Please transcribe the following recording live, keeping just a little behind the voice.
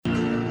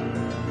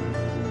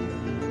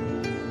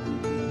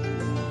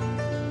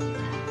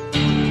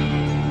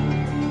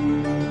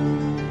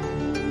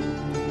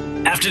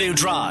Afternoon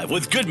Drive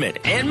with Goodman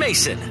and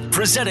Mason,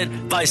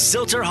 presented by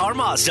Silter Har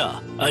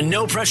Mazda. A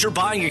no-pressure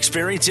buying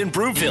experience in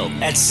Broomfield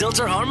at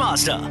Silter Har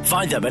Mazda.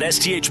 Find them at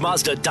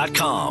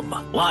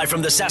sthmazda.com. Live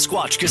from the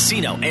Sasquatch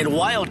Casino and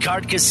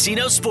Wildcard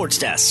Casino Sports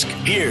Desk,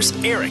 here's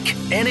Eric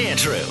and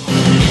Andrew.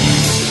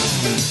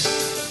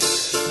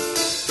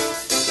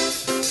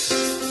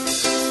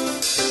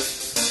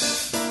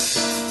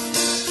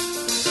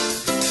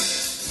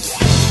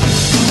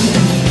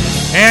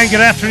 And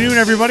good afternoon,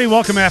 everybody.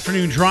 Welcome to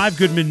Afternoon Drive.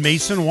 Goodman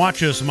Mason.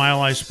 Watch us,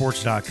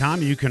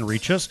 MileHighSports.com. You can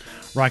reach us,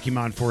 Rocky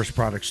Mountain Forest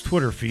Products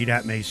Twitter feed,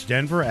 at Mace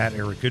Denver, at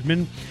Eric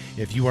Goodman.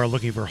 If you are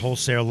looking for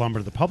wholesale lumber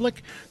to the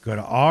public, go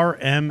to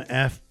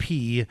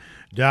rmfp.com.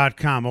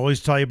 Always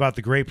tell you about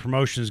the great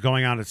promotions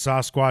going on at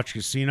Sasquatch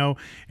Casino,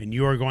 and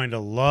you are going to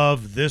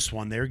love this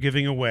one. They're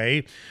giving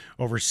away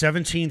over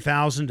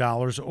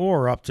 $17,000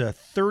 or up to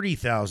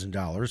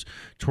 $30,000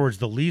 towards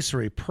the lease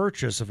or a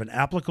purchase of an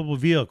applicable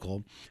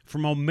vehicle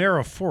from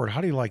O'Mara Ford. How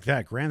do you like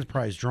that? Grand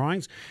prize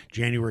drawings,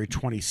 January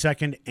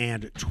 22nd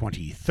and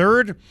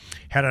 23rd.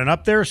 Head on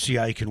up there, see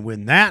how you can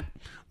win that.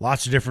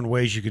 Lots of different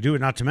ways you could do it.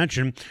 Not to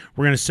mention,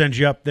 we're going to send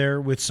you up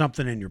there with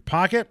something in your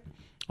pocket.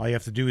 All you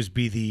have to do is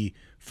be the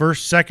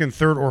first, second,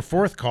 third, or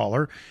fourth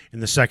caller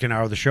in the second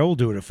hour of the show. We'll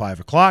do it at 5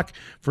 o'clock.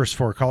 First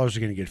four callers are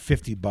going to get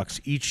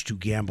 $50 each to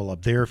gamble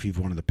up there. If you've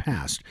won in the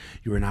past,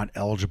 you are not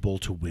eligible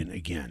to win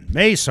again.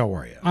 Mace, how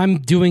are you? I'm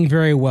doing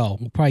very well.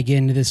 We'll probably get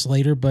into this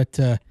later, but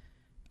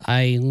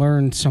I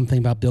learned something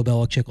about Bill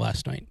Belichick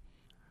last night.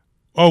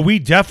 Oh, we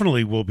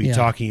definitely will be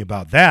talking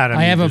about that.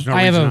 I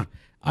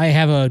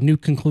have a new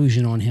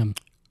conclusion on him.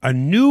 A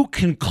new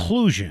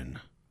conclusion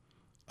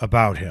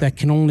about him. That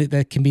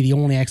can be the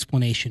only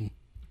explanation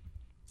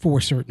for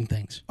certain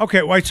things.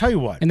 Okay, well, I tell you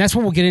what. And that's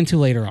what we'll get into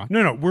later on.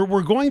 No,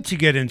 we're going to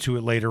get into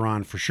it later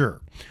on for sure.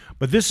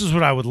 But this is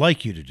what I would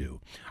like you to do.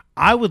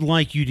 I would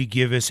like you to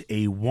give us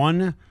a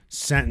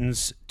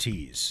one-sentence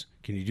tease.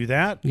 Can you do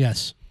that?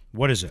 Yes.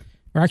 What is it?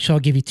 Or actually,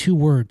 I'll give you 2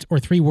 words or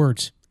 3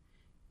 words.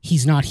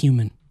 He's not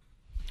human.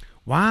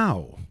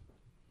 Wow.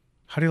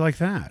 How do you like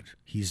that?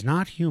 He's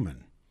not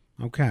human.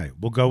 Okay,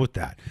 we'll go with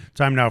that.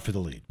 Time now for the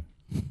lead.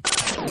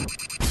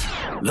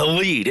 The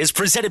Lead is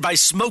presented by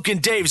Smokin'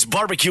 Dave's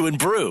Barbecue and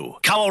Brew,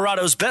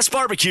 Colorado's best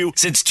barbecue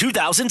since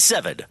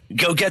 2007.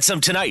 Go get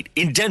some tonight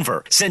in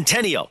Denver,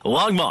 Centennial,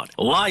 Longmont,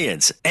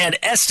 Lyons, and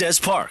Estes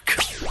Park.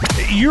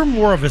 You're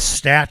more of a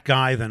stat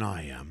guy than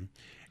I am,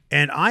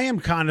 and I am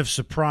kind of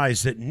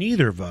surprised that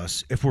neither of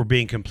us, if we're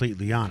being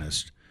completely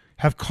honest,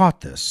 have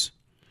caught this.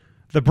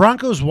 The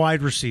Broncos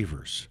wide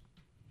receivers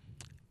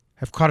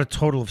have caught a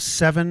total of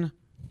 7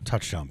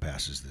 touchdown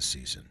passes this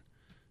season.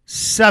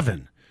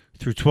 7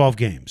 through 12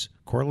 games.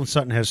 Cortland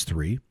Sutton has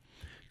 3.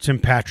 Tim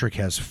Patrick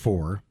has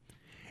 4.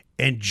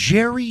 And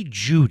Jerry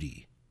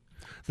Jeudy,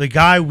 the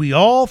guy we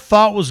all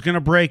thought was going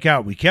to break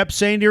out. We kept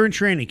saying during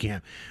training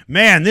camp,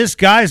 man, this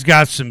guy's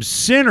got some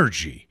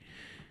synergy.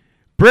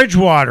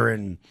 Bridgewater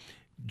and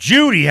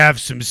Jeudy have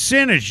some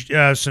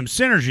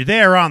synergy.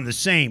 They are on the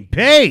same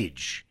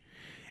page.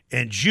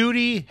 And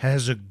Jeudy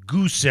has a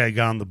goose egg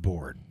on the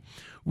board.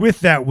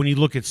 With that, when you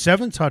look at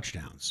 7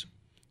 touchdowns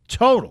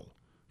total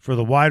for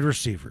the wide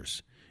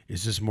receivers,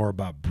 is this more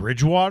about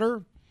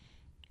Bridgewater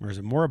or is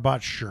it more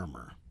about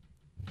Shermer?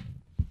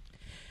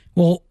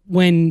 Well,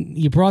 when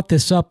you brought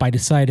this up, I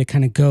decided to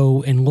kind of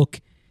go and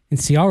look and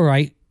see, all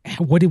right,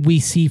 what did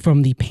we see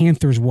from the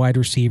Panthers wide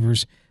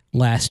receivers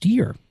last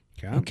year?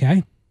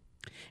 Okay.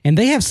 And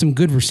they have some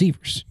good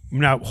receivers.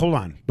 Now, hold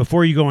on.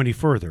 Before you go any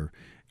further,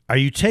 are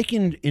you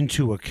taking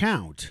into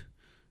account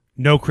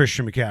no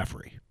Christian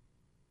McCaffrey?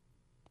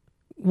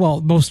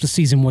 Well, most of the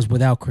season was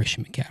without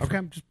Christian McCaffrey. Okay,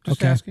 I'm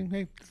just asking.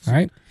 Hey, all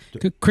right.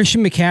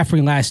 Christian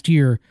McCaffrey last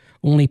year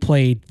only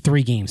played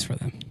 3 games for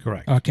them.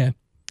 Correct. Okay.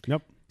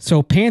 Yep.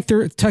 So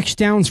Panther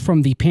touchdowns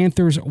from the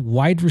Panthers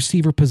wide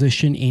receiver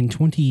position in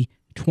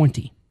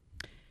 2020.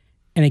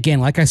 And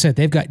again, like I said,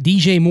 they've got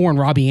DJ Moore and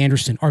Robbie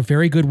Anderson are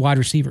very good wide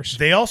receivers.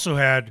 They also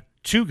had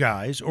 2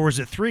 guys, or is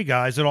it 3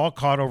 guys that all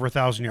caught over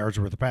 1,000 yards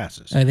worth of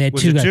passes? They had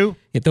was 2 it guys. 2?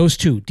 Yeah, those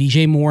 2,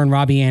 DJ Moore and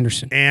Robbie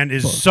Anderson. And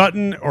is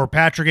Sutton or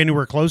Patrick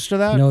anywhere close to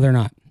that? No, they're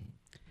not.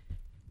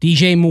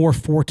 DJ Moore,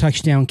 4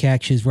 touchdown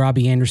catches,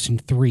 Robbie Anderson,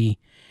 3.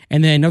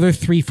 And then another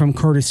 3 from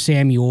Curtis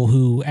Samuel,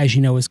 who, as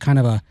you know, is kind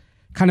of a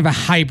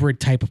hybrid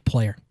type of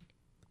player.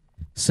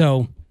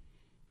 So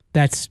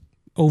that's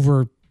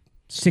over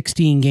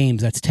 16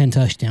 games. That's 10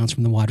 touchdowns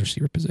from the wide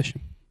receiver position.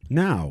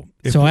 Now,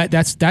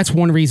 that's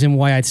one reason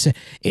why I'd say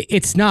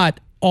it's not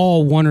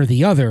all one or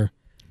the other,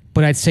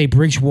 but I'd say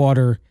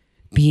Bridgewater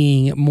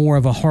being more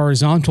of a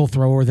horizontal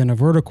thrower than a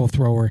vertical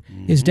thrower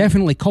is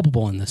definitely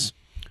culpable in this.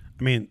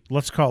 I mean,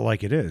 let's call it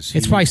like it is.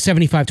 It's probably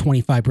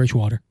 75-25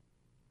 Bridgewater.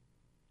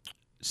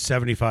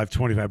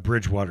 75-25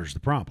 Bridgewater's the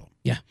problem.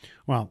 Yeah.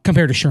 Well,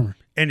 compared to Shermer.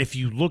 And if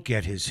you look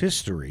at his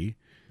history,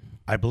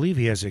 I believe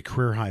he has a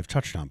career high of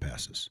touchdown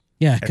passes.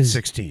 Yeah, at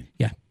 16.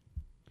 Yeah.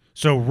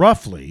 So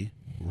roughly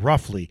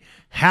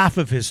half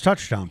of his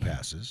touchdown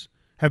passes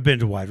have been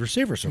to wide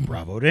receivers. So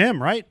bravo to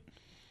him, right?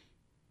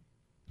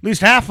 At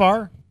least half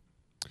are.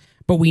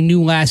 But we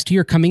knew last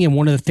year coming in,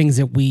 one of the things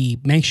that we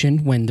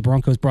mentioned when the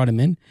Broncos brought him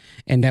in,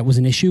 and that was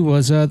an issue,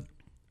 was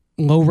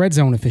low red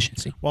zone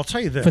efficiency. Well, I'll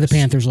tell you this. For the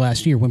Panthers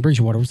last year when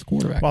Bridgewater was the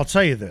quarterback. Well, I'll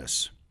tell you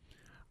this.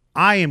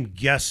 I am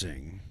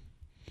guessing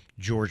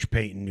George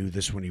Payton knew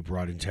this when he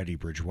brought in Teddy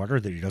Bridgewater,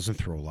 that he doesn't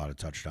throw a lot of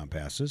touchdown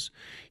passes.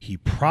 He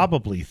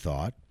probably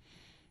thought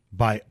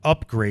by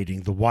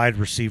upgrading the wide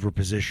receiver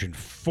position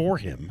for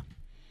him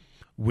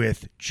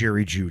with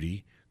Jerry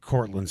Jeudy,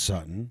 Cortland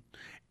Sutton,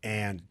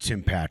 and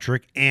Tim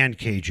Patrick, and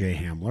KJ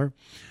Hamler,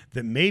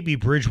 that maybe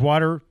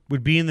Bridgewater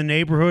would be in the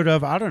neighborhood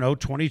of,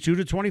 22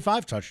 to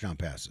 25 touchdown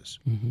passes.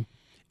 Mm-hmm.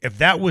 If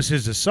that was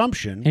his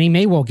assumption. And he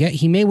may well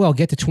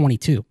get to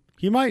 22.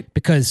 He might.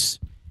 Because,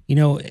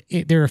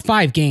 there are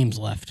 5 games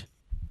left.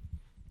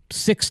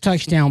 6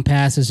 touchdown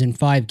passes in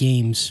 5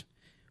 games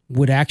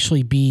would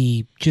actually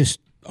be just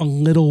a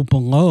little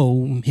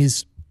below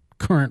his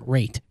current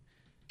rate.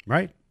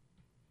 Right.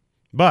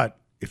 But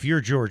if you're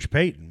George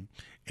Payton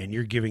and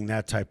you're giving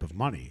that type of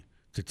money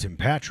to Tim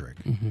Patrick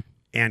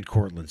and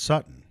Cortland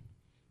Sutton,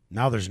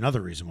 now there's another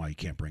reason why you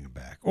can't bring him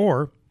back.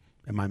 Or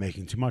am I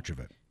making too much of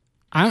it?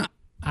 I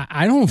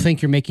don't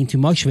think you're making too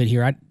much of it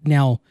here.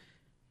 Now,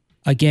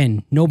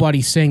 again,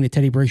 nobody's saying that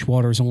Teddy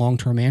Bridgewater is a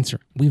long-term answer.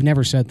 We've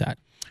never said that.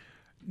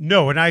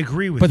 No, and I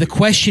agree with you. But the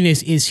question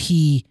is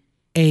he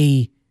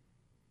a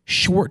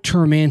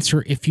short-term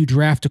answer if you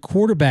draft a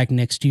quarterback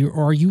next year,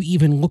 or are you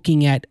even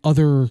looking at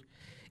other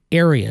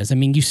areas? I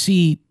mean, you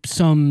see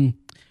some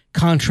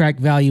contract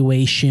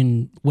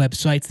valuation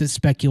websites that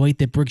speculate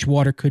that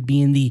Bridgewater could be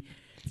in the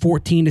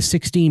 $14 to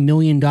 $16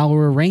 million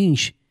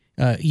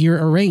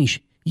year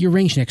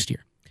range next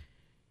year.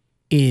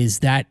 Is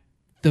that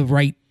the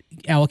right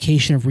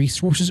allocation of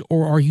resources,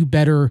 or are you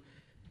better,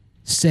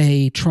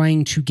 say,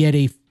 trying to get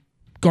a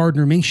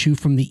Gardner Minshew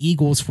from the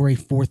Eagles for a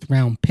 4th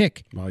round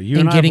pick? Well,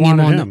 you and getting him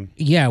on him.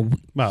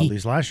 At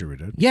least last year we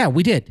did. Yeah,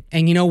 we did.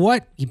 And you know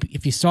what?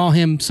 If you saw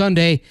him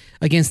Sunday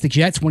against the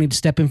Jets wanting to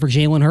step in for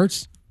Jalen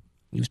Hurts,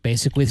 he was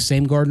basically the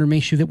same Gardner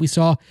Minshew that we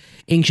saw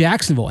in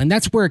Jacksonville. And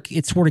that's where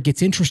it sort of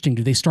gets interesting.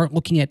 Do they start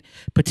looking at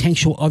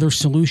potential other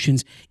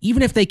solutions,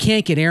 even if they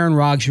can't get Aaron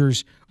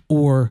Rodgers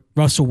or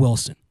Russell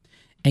Wilson?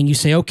 And you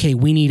say, okay,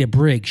 we need a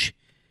bridge.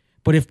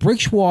 But if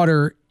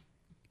Bridgewater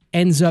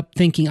ends up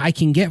thinking I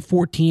can get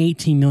 $14,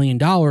 $18 million,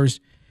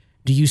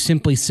 do you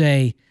simply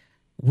say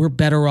we're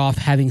better off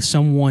having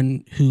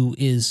someone who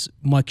is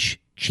much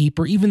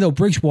cheaper, even though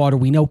Bridgewater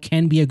we know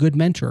can be a good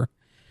mentor?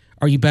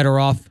 Are you better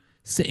off?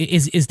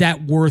 Is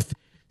that worth,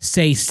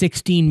 say,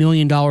 $16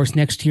 million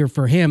next year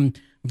for him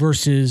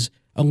versus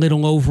a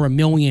little over $1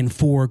 million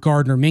for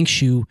Gardner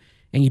Minshew,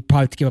 and you'd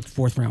probably have to give up a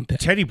 4th round pick?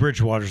 Teddy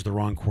Bridgewater's the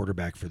wrong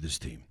quarterback for this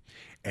team,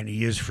 and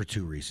he is for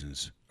 2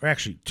 reasons. Or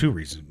actually 2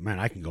 reasons. Man,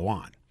 I can go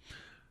on.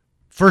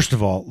 First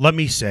of all, let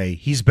me say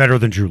he's better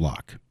than Drew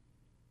Lock,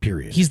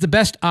 period. He's the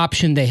best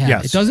option they have.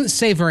 Yes. It doesn't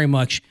say very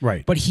much,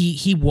 right? But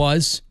he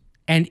was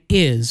and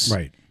is.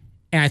 Right.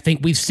 And I think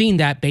we've seen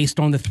that based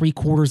on the 3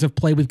 quarters of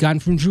play we've gotten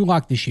from Drew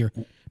Lock this year.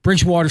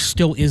 Bridgewater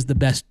still is the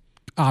best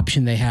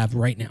option they have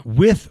right now.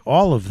 With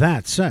all of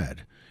that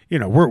said,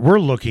 we're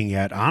looking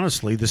at,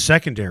 honestly, the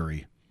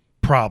secondary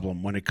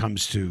problem when it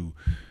comes to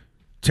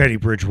Teddy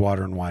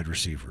Bridgewater and wide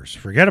receivers.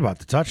 Forget about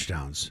the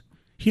touchdowns.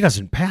 He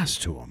doesn't pass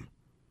to them.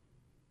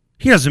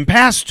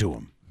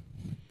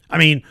 I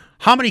mean,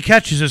 how many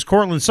catches has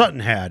Cortland Sutton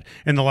had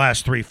in the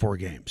last 3-4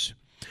 games?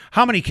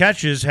 How many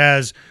catches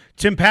has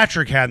Tim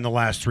Patrick had in the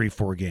last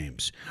 3-4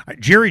 games?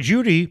 Jerry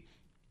Jeudy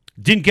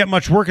didn't get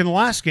much work in the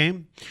last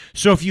game.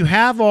 So if you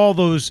have all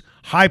those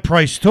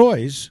high-priced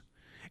toys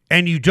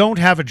and you don't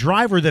have a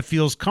driver that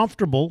feels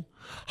comfortable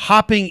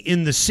hopping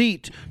in the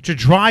seat to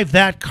drive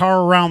that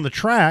car around the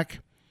track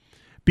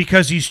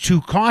because he's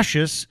too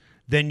cautious,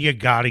 then you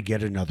got to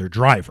get another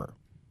driver.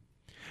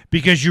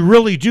 Because you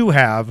really do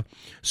have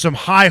some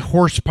high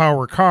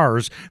horsepower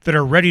cars that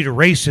are ready to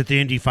race at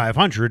the Indy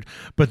 500,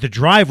 but the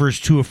driver's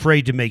too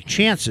afraid to make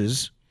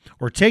chances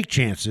or take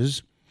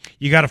chances.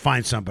 You got to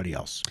find somebody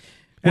else.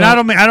 And I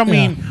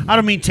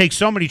don't mean take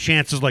so many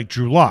chances like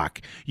Drew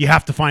Lock. You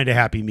have to find a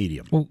happy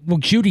medium. Well,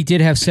 Jeudy did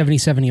have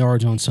 77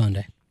 yards on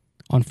Sunday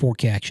on 4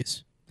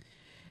 catches.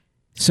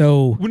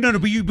 So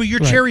but you're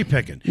cherry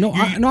picking.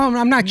 I'm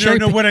not cherry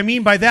picking. No, what I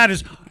mean by that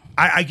is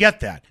I get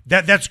that.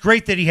 That's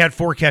great that he had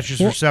 4 catches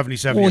for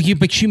 77. Well,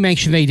 but you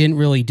mentioned they didn't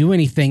really do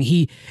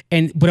anything.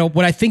 But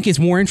what I think is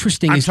more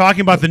interesting is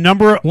talking about the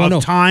number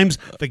of times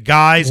the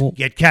guys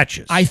get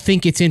catches. I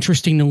think it's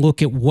interesting to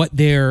look at what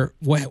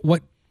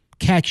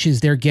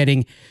catches they're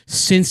getting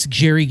since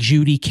Jerry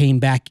Jeudy came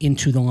back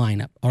into the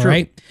lineup. All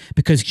right,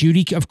 because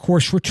Jeudy, of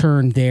course,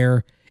 returned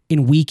there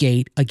in Week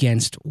 8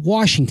 against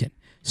Washington.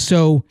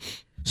 So,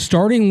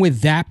 starting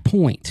with that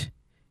point,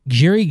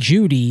 Jerry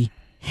Jeudy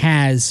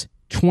has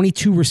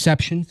 22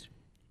 receptions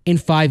in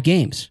 5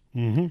 games.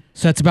 Mm-hmm.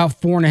 So that's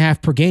about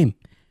 4.5 per game.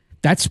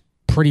 That's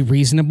pretty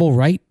reasonable,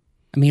 right?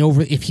 I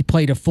mean, if he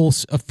played a full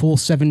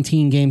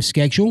 17 game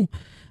schedule,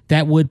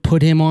 that would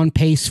put him on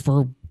pace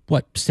for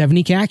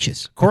 70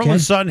 catches.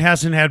 Cortland Sutton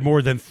hasn't had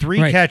more than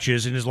 3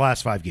 catches in his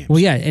last 5 games. Well,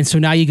 yeah, and so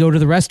now you go to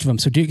the rest of them.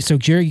 So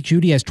Jerry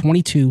Jeudy has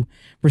 22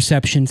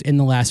 receptions in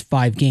the last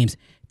 5 games.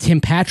 Tim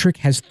Patrick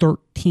has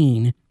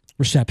 13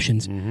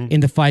 receptions in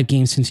the 5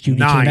 games since Jeudy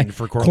came back. 9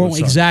 for Cortland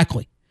Sutton.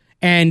 Exactly.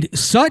 And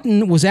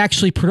Sutton was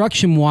actually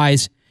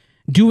production-wise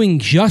doing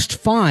just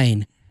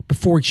fine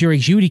before Jerry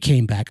Jeudy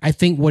came back. I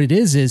think what it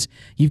is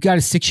you've got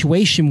a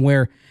situation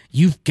where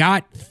you've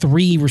got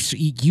 3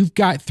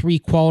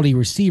 quality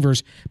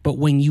receivers, but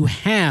when you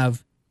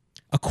have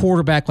a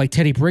quarterback like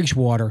Teddy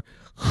Bridgewater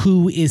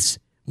who is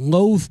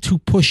loath to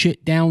push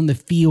it down the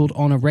field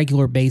on a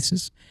regular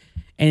basis,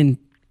 and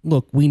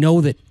look, we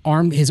know that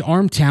his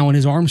arm talent,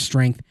 his arm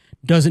strength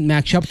doesn't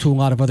match up to a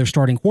lot of other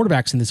starting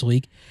quarterbacks in this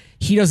league.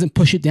 He doesn't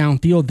push it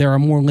downfield. There are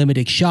more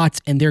limited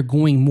shots, and they're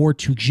going more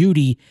to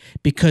Jeudy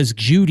because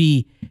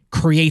Jeudy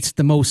creates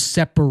the most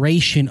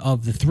separation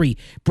of the 3.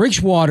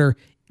 Bridgewater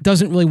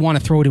doesn't really want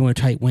to throw it in a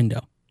tight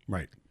window.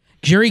 Right.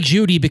 Jerry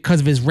Jeudy, because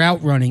of his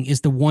route running,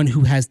 is the one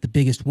who has the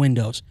biggest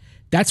windows.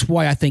 That's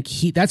why I think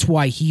that's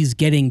why he's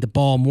getting the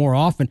ball more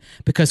often,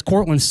 because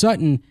Cortland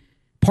Sutton,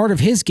 part of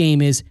his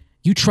game is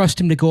you trust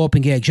him to go up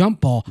and get a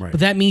jump ball, but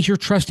that means you're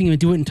trusting him to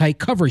do it in tight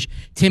coverage.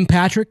 Tim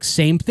Patrick,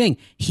 same thing.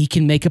 He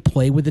can make a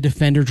play with the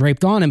defender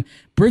draped on him.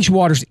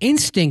 Bridgewater's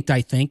instinct,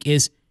 I think,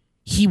 is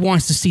he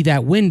wants to see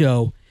that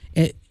window,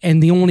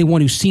 and the only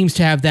one who seems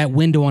to have that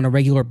window on a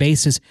regular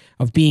basis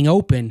of being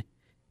open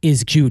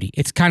is Jeudy.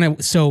 It's kind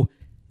of so.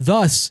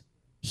 Thus,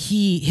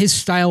 his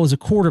style as a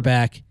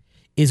quarterback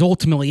is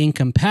ultimately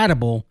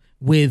incompatible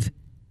with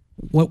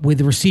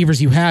the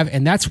receivers you have,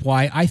 and that's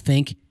why I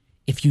think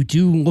if you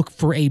do look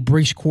for a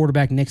bridge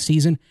quarterback next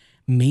season,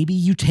 maybe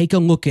you take a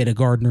look at a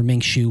Gardner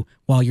Minshew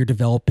while you're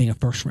developing a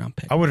first-round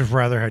pick. I would have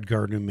rather had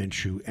Gardner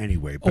Minshew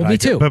anyway. But me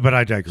too. But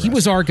I digress. He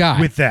was our guy.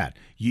 With that,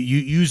 you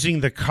using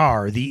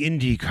the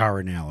Indy car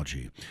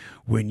analogy,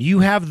 when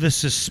you have the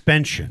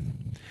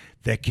suspension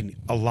that can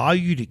allow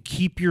you to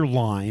keep your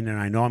line, and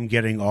I know I'm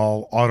getting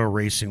all auto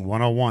racing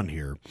 101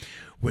 here,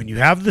 when you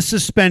have the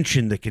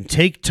suspension that can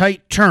take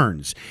tight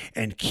turns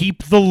and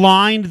keep the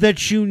line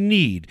that you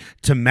need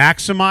to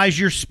maximize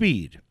your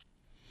speed,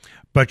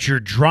 but your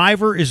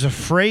driver is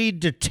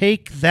afraid to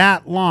take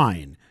that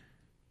line,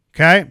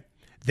 okay,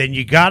 then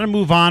you got to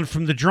move on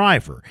from the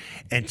driver.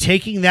 And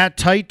taking that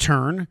tight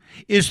turn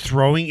is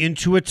throwing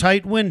into a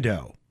tight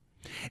window.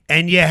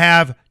 And you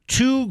have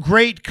 2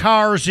 great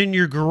cars in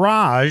your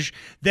garage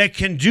that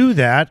can do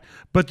that,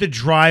 but the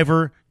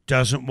driver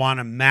doesn't want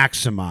to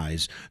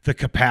maximize the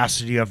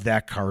capacity of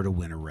that car to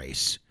win a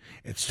race.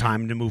 It's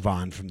time to move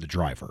on from the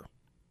driver.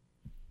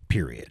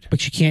 Period.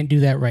 But you can't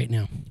do that right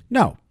now.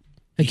 No.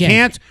 Again, you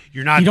can't.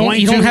 You're not going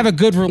to. You don't have a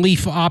good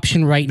relief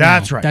option right now.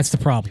 That's right. That's the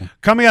problem.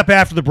 Coming up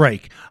after the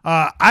break,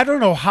 I don't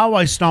know how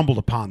I stumbled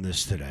upon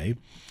this today.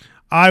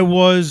 I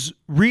was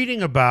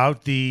reading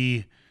about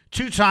the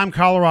 2-time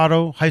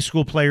Colorado High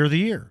School Player of the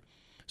Year.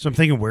 So I'm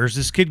thinking, where's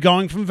this kid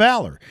going from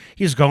Valor?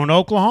 He's going to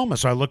Oklahoma.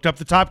 So I looked up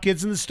the top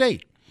kids in the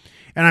state.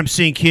 And I'm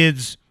seeing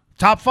kids,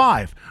 top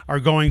 5, are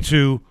going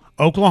to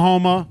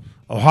Oklahoma,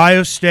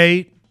 Ohio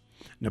State,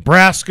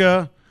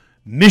 Nebraska,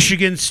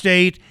 Michigan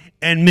State,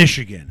 and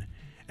Michigan.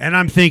 And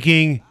I'm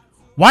thinking,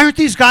 why aren't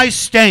these guys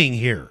staying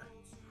here?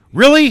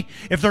 Really?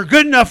 If they're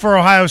good enough for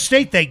Ohio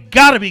State, they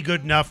got to be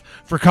good enough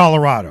for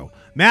Colorado.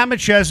 Matt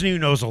McChesney, who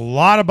knows a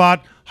lot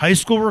about high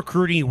school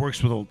recruiting, he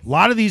works with a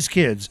lot of these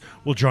kids,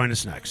 will join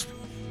us next.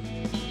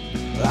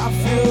 I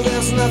feel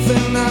there's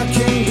nothing I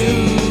can do.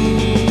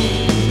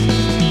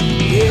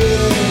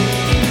 Yeah.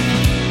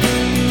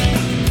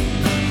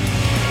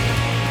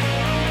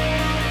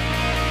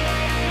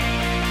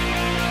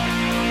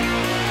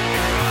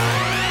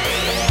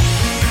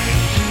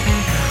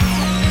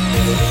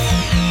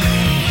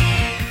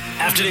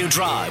 Afternoon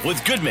Drive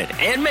with Goodman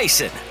and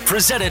Mason,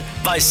 presented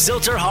by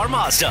Silter Har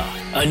Mazda.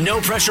 A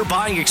no-pressure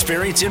buying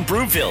experience in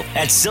Broomfield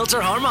at Silter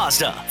Har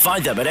Mazda.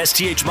 Find them at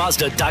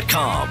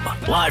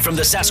sthmazda.com. Live from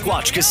the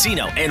Sasquatch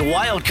Casino and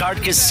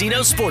Wildcard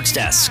Casino Sports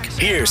Desk,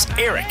 here's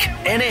Eric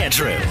and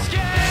Andrew.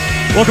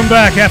 Welcome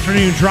back.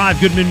 Afternoon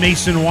Drive. Goodman,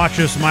 Mason. Watch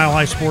us,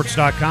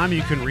 milehighsports.com.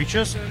 You can reach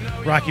us.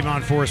 Rocky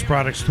Mountain Forest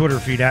Products Twitter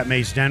feed at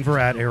Mace Denver,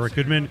 at Eric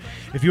Goodman.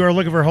 If you are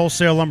looking for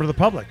wholesale lumber to the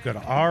public, go to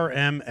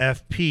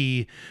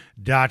rmfp.com.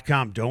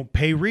 Don't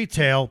pay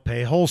retail,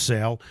 pay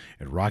wholesale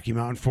at Rocky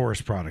Mountain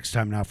Forest Products.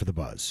 Time now for the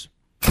buzz.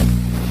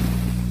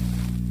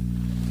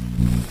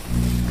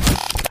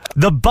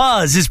 The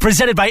Buzz is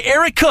presented by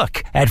Eric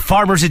Cook at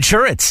Farmers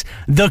Insurance.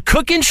 The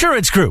Cook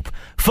Insurance Group,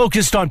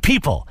 focused on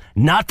people,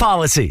 not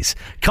policies.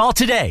 Call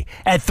today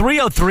at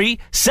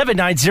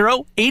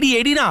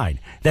 303-790-8089.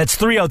 That's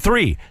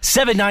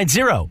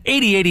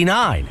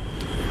 303-790-8089.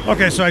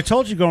 Okay, so I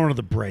told you going to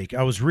the break,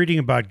 I was reading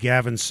about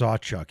Gavin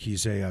Sawchuk.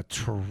 He's a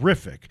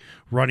terrific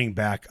running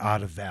back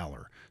out of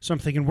Valor. So I'm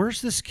thinking,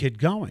 where's this kid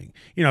going?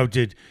 You know,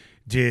 did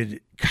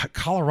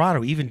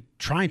Colorado even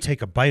try and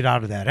take a bite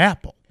out of that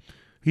apple?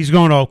 He's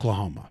going to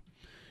Oklahoma.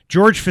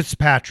 George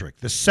Fitzpatrick,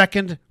 the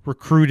second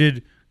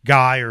recruited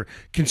guy, or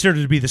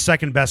considered to be the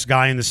second best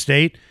guy in the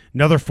state,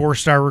 another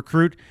 4-star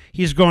recruit.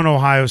 He's going to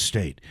Ohio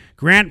State.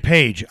 Grant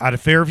Page out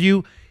of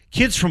Fairview.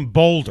 Kids from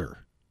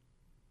Boulder.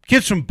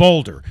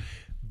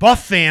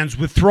 Buff fans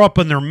would throw up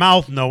in their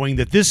mouth knowing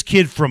that this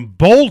kid from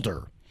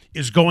Boulder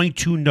is going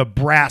to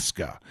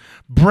Nebraska.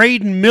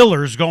 Braden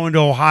Miller's going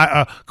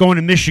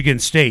to Michigan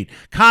State.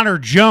 Connor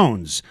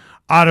Jones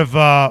out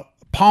of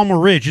Palmer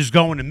Ridge is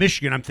going to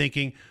Michigan. I'm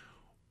thinking,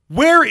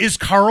 where is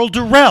Carl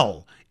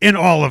Durrell in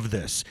all of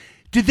this?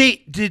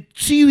 Did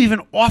CU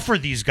even offer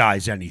these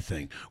guys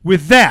anything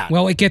with that?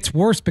 Well, it gets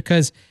worse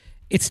because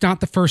it's not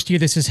the first year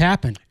this has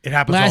happened. It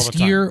happens all the Last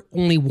time. year,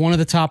 only one of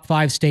the top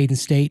 5 stayed in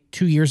state.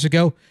 2 years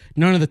ago,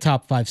 none of the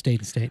top 5 stayed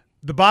in state.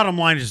 The bottom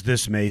line is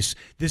this, Mace.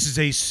 This is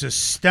a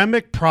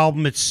systemic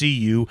problem at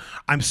CU.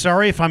 I'm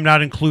sorry if I'm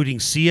not including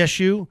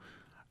CSU,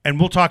 and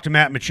we'll talk to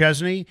Matt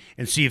McChesney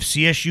and see if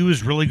CSU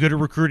is really good at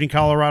recruiting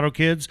Colorado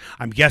kids.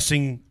 I'm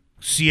guessing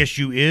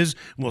CSU is,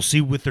 and we'll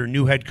see with their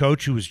new head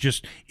coach who was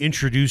just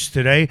introduced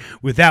today.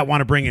 With that, I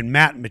want to bring in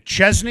Matt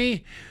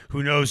McChesney,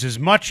 who knows as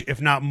much, if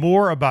not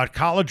more, about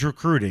college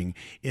recruiting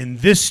in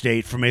this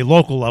state from a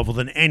local level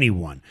than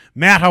anyone.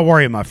 Matt, how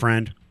are you, my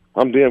friend?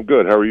 I'm damn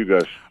good. How are you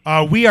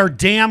guys? We are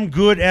damn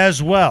good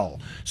as well.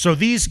 So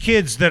these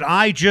kids that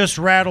I just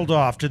rattled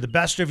off, to the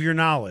best of your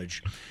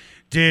knowledge,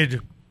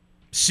 did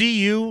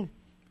CU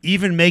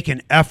even make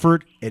an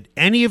effort at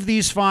any of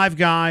these 5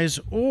 guys,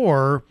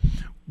 or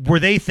were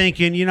they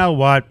thinking, you know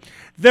what,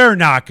 they're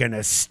not going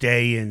to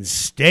stay in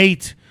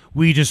state,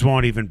 we just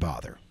won't even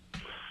bother?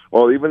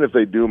 Well, even if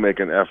they do make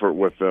an effort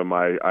with them,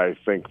 I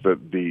think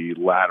that the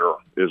latter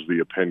is the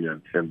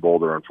opinion in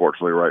Boulder,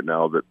 unfortunately, right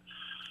now, that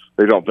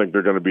they don't think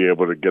they're going to be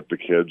able to get the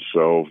kids.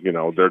 So,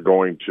 they're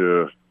going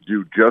to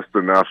do just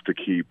enough to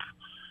keep,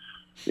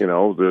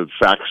 the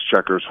fact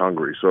checkers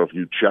hungry. So if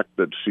you check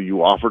that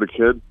CU offered a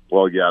kid,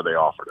 well, yeah, they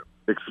offered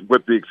him,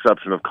 with the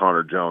exception of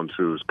Connor Jones,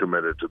 who's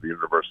committed to the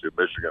University of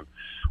Michigan,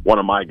 one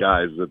of my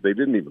guys that they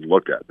didn't even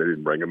look at. They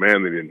didn't bring him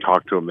in. They didn't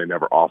talk to him. They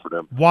never offered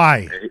him.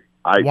 Why?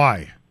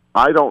 Why?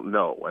 I don't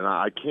know, and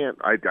I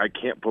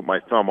can't put my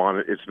thumb on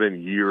it. It's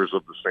been years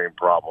of the same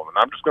problem, and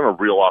I'm just going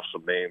to reel off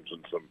some names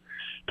and some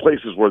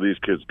places where these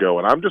kids go,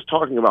 and I'm just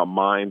talking about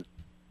mine,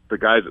 the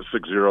guys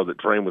at 6-0 that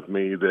train with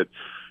me, that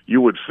you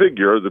would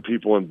figure the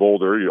people in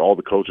Boulder, all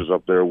the coaches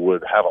up there,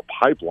 would have a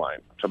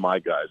pipeline to my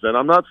guys. And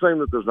I'm not saying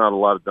that there's not a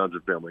lot of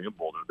Dungeon family in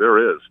Boulder.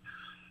 There is.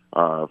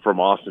 From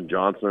Austin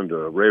Johnson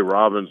to Ray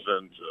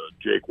Robinson to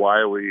Jake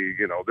Wiley,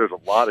 there's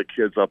a lot of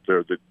kids up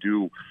there that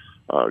do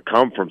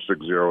come from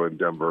 6-0 in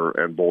Denver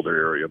and Boulder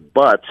area.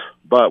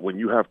 But when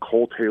you have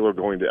Cole Taylor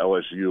going to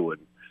LSU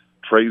and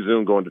Trey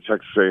Zoom going to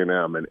Texas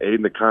A&M and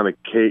Aiden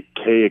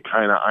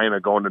Ina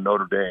going to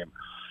Notre Dame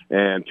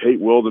and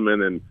Tate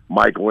Wilderman and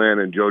Mike Lynn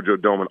and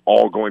JoJo Doman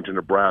all going to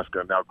Nebraska,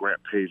 and now Grant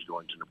Page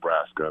going to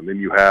Nebraska. And then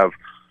you have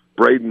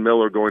Braden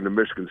Miller going to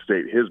Michigan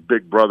State, his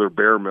big brother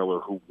Bear Miller,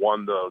 who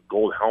won the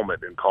gold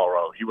helmet in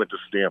Colorado. He went to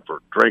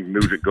Stanford. Drake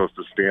Nugent goes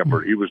to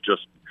Stanford. He was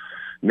just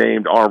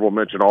named honorable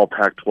mention all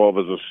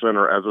Pac-12 as a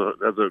center, as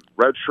a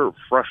redshirt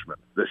freshman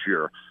this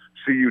year.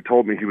 CU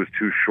told me he was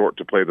too short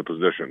to play the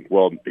position.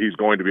 Well, he's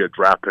going to be a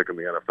draft pick in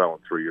the NFL in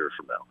 3 years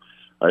from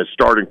now.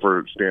 Starting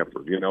for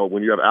Stanford.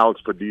 When you have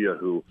Alex Padilla,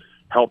 who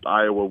helped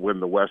Iowa win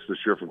the West this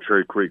year from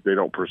Cherry Creek, they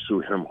don't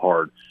pursue him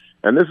hard.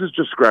 And this is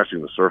just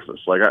scratching the surface.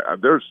 Like,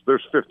 there's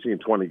 15,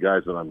 20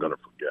 guys that I'm going to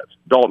forget.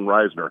 Dalton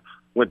Reisner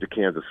went to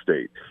Kansas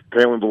State.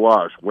 Kalen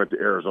Balazs went to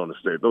Arizona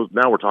State.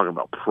 Now we're talking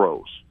about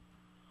pros.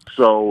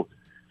 So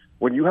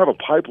when you have a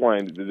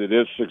pipeline that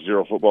is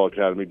 6-0 Football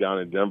Academy down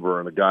in Denver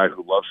and a guy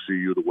who loves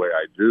CU the way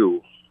I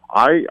do,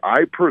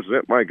 I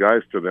present my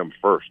guys to them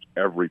first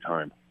every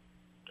time.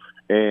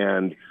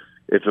 And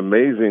it's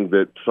amazing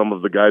that some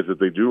of the guys that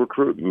they do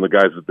recruit and the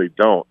guys that they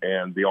don't.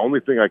 And the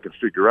only thing I can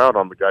figure out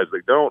on the guys they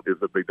don't is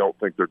that they don't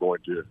think they're going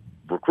to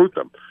recruit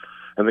them.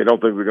 And they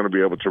don't think they're going to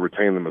be able to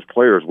retain them as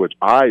players, which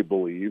I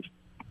believe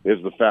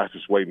is the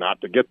fastest way not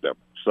to get them.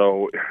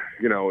 So,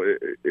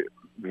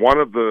 one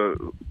of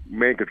the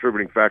main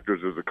contributing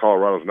factors is that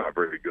Colorado's not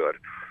very good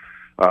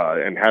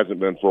and hasn't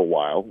been for a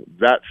while.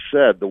 That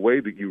said, the way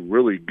that you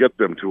really get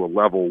them to a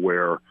level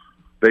where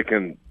they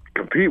can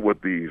compete with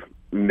the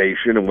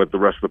nation and with the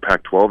rest of the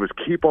Pac-12 is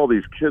keep all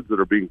these kids that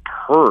are being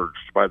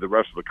purged by the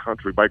rest of the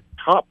country, by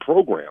top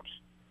programs,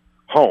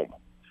 home.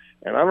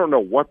 And I don't know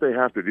what they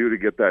have to do to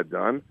get that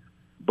done,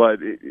 but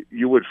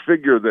you would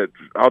figure that,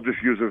 I'll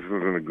just use this as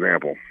an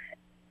example.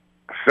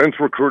 Since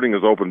recruiting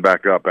has opened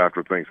back up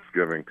after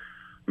Thanksgiving,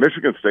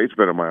 Michigan State's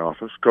been in my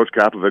office. Coach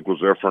Kapovic was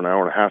there for an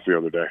hour and a half the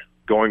other day,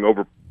 going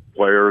over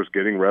players,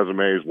 getting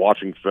resumes,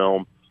 watching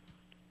film.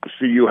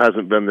 CU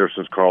hasn't been there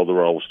since Carl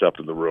Durrell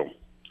stepped in the room.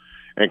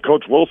 And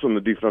Coach Wilson, the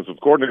defensive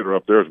coordinator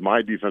up there, is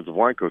my defensive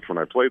line coach when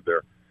I played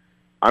there.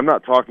 I'm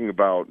not talking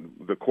about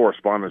the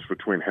correspondence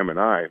between him and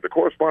I. The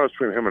correspondence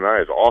between him and I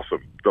is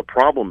awesome. The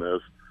problem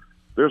is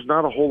there's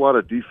not a whole lot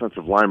of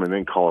defensive linemen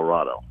in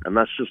Colorado, and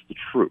that's just the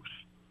truth.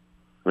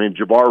 I mean,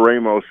 Jabbar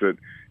Ramos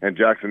and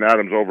Jackson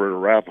Adams over at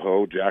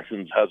Arapahoe.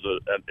 Jackson has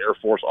an Air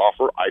Force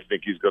offer. I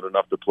think he's good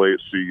enough to play at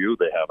CU.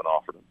 They haven't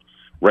offered him.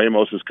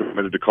 Ramos is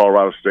committed to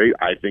Colorado State.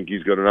 I think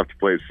he's good enough to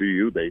play at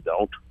CU. They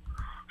don't.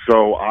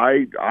 So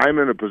I'm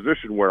in a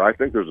position where I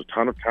think there's a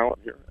ton of talent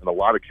here and a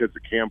lot of kids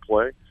that can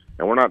play,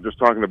 and we're not just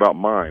talking about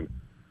mine.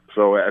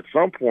 So at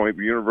some point,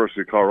 the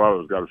University of Colorado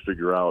has got to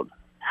figure out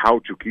how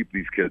to keep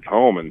these kids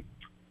home, and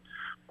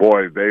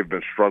boy, they've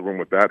been struggling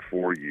with that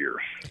for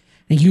years.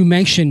 And you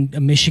mentioned a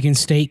Michigan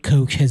State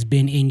coach has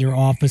been in your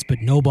office, but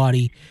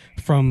nobody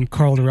from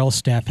Carl Durrell's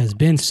staff has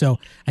been. So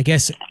I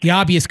guess the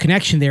obvious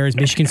connection there is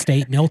Michigan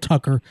State. Mel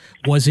Tucker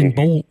was in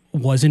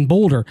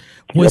Boulder.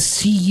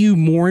 Was CU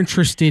more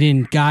interested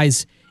in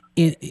guys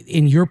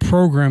in your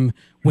program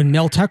when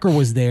Mel Tucker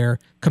was there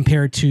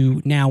compared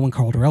to now when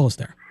Carl Durrell is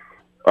there?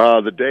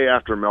 The day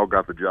after Mel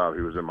got the job,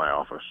 he was in my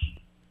office.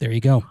 There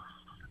you go.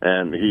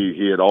 And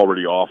he had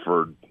already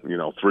offered, 3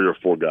 or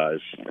 4 guys,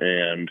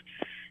 and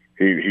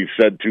he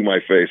said to my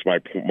face,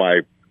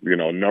 my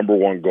number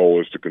one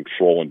goal is to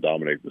control and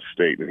dominate the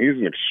state. And he's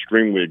an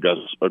extremely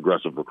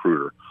aggressive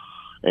recruiter,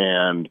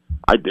 and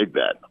I dig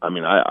that. I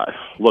mean, I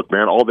look,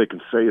 man, all they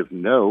can say is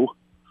no.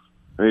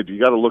 I mean, you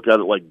got to look at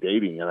it like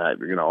dating, and I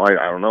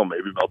don't know,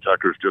 maybe Mel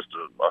Tucker's just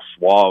a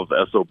suave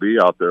SOB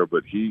out there,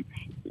 but he's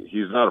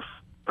not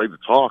afraid to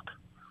talk.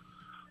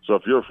 So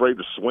if you're afraid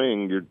to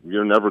swing,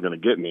 you're never going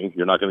to get any.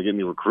 You're not going to get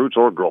any recruits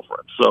or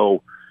girlfriends.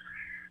 So,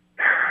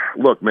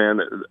 look,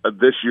 man,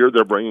 this year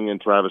they're bringing in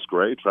Travis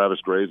Gray. Travis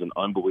Gray is an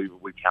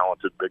unbelievably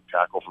talented big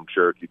tackle from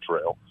Cherokee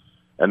Trail,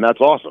 and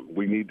that's awesome.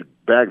 We need to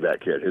bag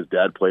that kid. His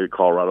dad played at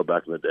Colorado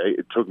back in the day.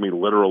 It took me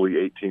literally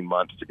 18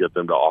 months to get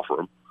them to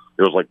offer him.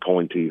 It was like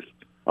pulling teeth,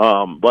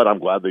 but I'm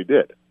glad they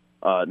did.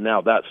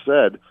 Now, that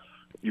said,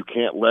 you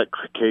can't let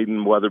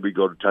Caden Weatherby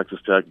go to Texas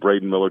Tech,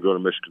 Braden Miller go to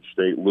Michigan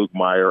State, Luke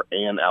Meyer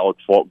and Alec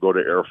Falk go to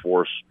Air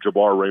Force,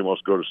 Jabbar Ramos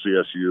go to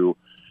CSU,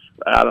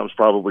 Adams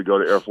probably go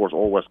to Air Force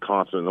or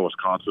Wisconsin, and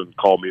Wisconsin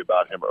called me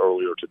about him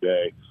earlier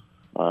today.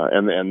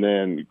 And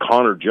then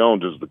Connor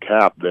Jones is the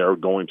cap there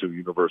going to the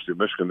University of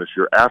Michigan this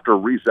year after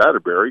Reese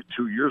Atterbury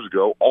 2 years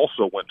ago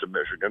also went to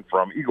Michigan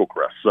from Eagle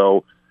Crest.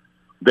 So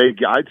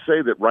I'd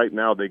say that right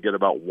now they get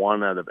about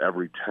 1 out of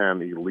every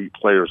 10 elite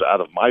players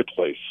out of my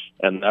place,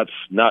 and that's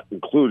not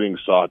including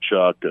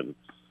Sawchuck and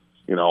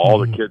all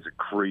the kids at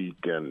Creek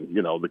and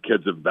the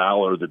kids at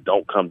Valor that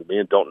don't come to me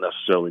and don't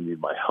necessarily need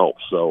my help.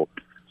 So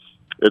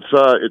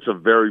it's a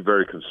very,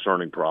 very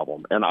concerning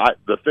problem. And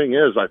the thing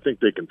is, I think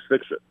they can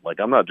fix it. Like,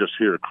 I'm not just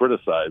here to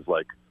criticize.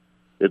 Like,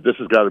 this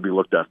has got to be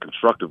looked at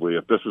constructively.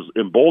 If this is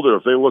in Boulder,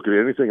 if they look at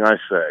anything I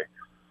say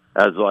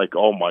as like,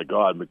 oh my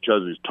God,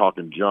 McChesney's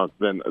talking junk,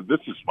 then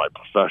this is my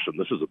profession.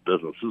 This is a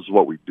business. This is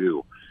what we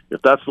do.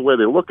 If that's the way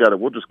they look at it,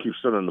 we'll just keep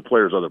sending the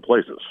players other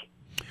places.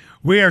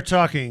 We are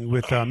talking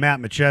with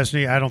Matt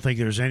McChesney. I don't think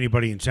there's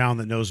anybody in town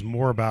that knows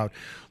more about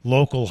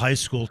local high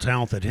school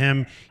talent than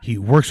him. He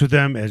works with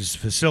them at his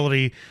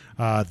facility,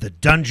 the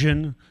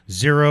Dungeon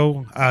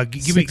Zero.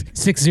 Give me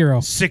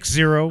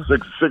 6-0.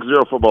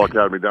 6-0 Football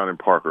Academy down in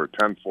Parker,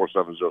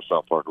 10470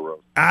 South Parker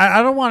Road.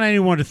 I don't want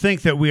anyone to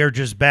think that we are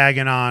just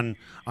bagging on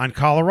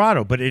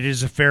Colorado, but it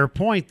is a fair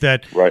point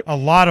that a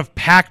lot of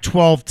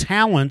Pac-12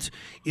 talent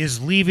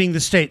is leaving the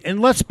state. And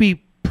let's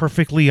be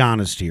perfectly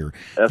honest here.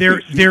 There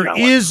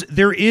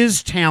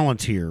is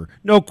talent here,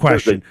 no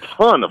question. There's a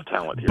ton of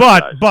talent here.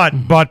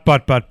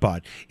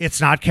 But it's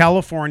not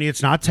California,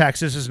 it's not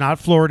Texas, it's not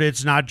Florida,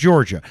 it's not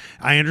Georgia.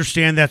 I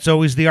understand that's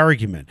always the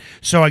argument.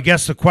 So I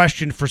guess the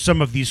question for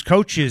some of these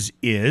coaches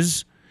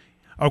is,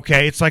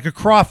 okay, it's like a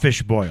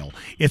crawfish boil.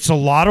 It's a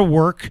lot of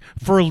work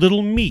for a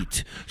little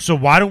meat. So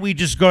why don't we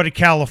just go to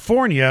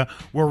California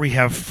where we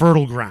have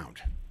fertile ground?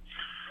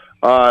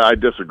 I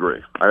disagree.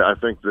 I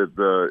think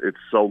that it's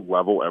so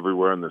level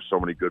everywhere, and there's so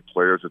many good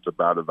players. It's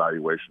about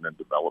evaluation and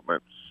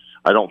development.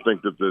 I don't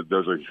think that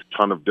there's a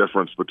ton of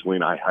difference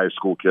between a high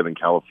school kid in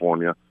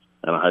California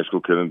and a high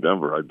school kid in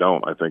Denver. I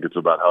don't. I think it's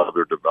about how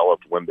they're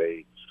developed when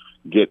they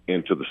get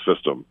into the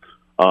system.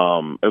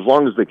 As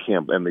long as they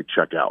can and they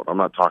check out. I'm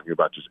not talking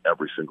about just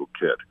every single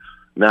kid.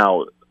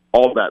 Now,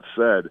 all that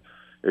said,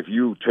 if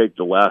you take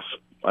the last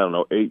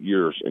 8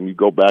 years, and you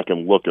go back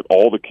and look at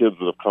all the kids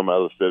that have come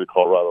out of the state of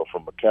Colorado,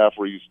 from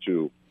McCaffrey's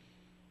to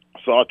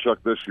Sawchuck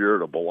this year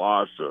to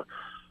Balash to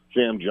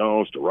Sam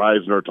Jones to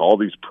Reisner to all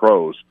these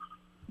pros,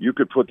 you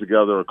could put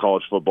together a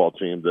college football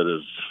team that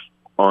is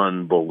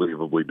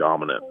unbelievably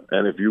dominant.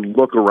 And if you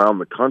look around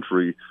the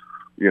country,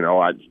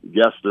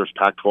 yes, there's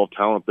Pac-12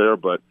 talent there,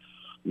 but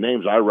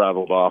names I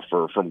rattled off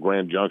are from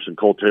Grand Junction,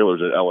 Cole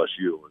Taylor's at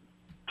LSU, and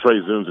Trey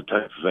Zune's at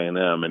Texas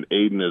A&M, and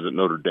Aiden is at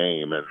Notre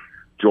Dame, and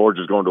George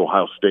is going to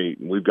Ohio State,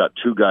 and we've got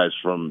 2 guys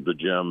from the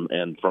gym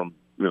and from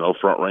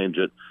Front Range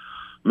at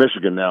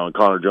Michigan now, and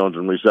Connor Jones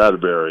and Reese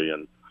Atterbury,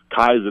 and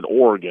Kai's at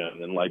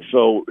Oregon, and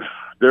so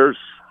there's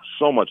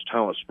so much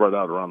talent spread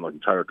out around the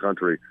entire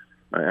country,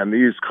 and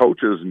these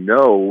coaches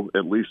know,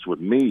 at least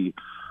with me,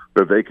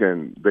 that they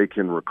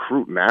can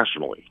recruit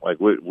nationally. Like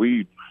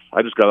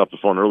I just got off the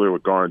phone earlier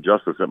with Garin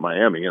Justice at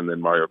Miami, and then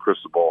Mario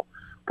Cristobal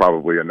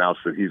probably announced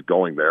that he's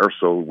going there.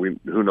 So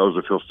who knows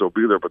if he'll still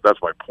be there? But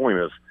that's my point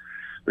is,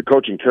 the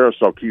coaching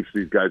carousel keeps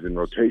these guys in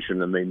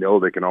rotation, and they know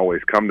they can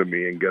always come to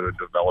me and get a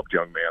developed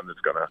young man that's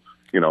going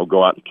to,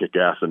 go out and kick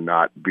ass and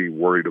not be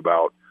worried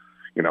about,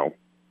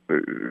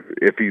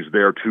 if he's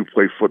there to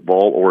play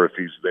football or if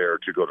he's there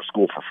to go to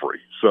school for free.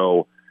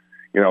 So,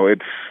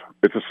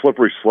 it's a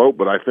slippery slope,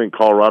 but I think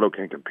Colorado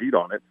can compete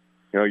on it.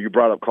 You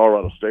brought up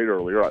Colorado State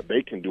earlier.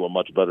 They can do a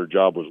much better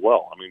job as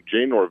well. I mean,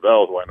 Jay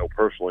Norvell, who I know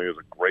personally, is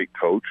a great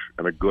coach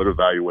and a good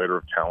evaluator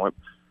of talent.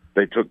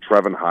 They took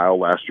Trevin Heil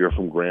last year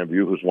from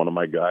Grandview, who's one of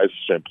my guys.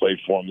 I played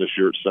for him this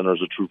year at center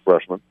as a true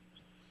freshman.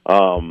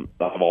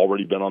 I've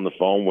already been on the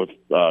phone with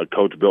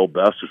Coach Bill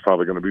Best, who's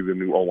probably going to be the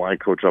new O-line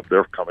coach up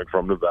there coming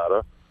from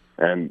Nevada.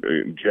 And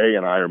Jay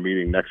and I are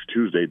meeting next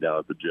Tuesday down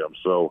at the gym.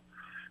 So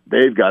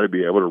they've got to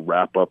be able to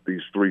wrap up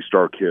these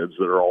three-star kids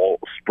that are all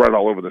spread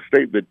all over the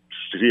state that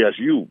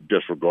CSU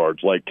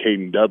disregards, like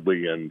Caden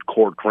Dudley and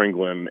Cord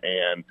Kringlin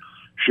and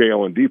Shea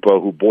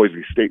Depot, who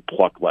Boise State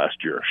plucked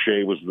last year.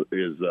 Shea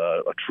is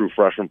a true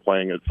freshman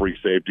playing at free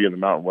safety, and the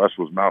Mountain West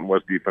was Mountain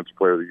West Defensive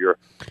Player of the Year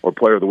or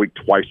Player of the Week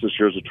twice this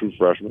year as a true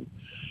freshman.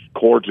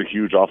 Cord's a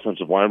huge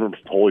offensive lineman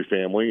from Holy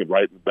Family, and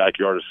right in the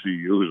backyard of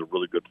CU, who's a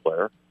really good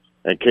player.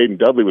 And Caden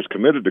Dudley was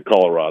committed to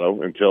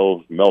Colorado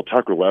until Mel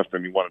Tucker left,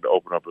 and he wanted to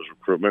open up his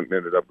recruitment and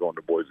ended up going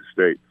to Boise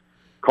State.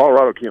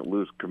 Colorado can't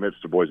lose commits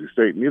to Boise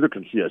State. Neither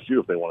can CSU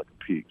if they want to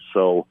compete.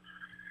 So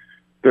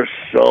there's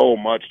so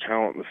much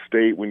talent in the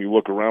state. When you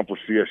look around for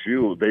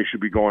CSU, they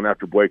should be going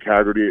after Blake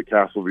Haggerty at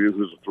Castleview,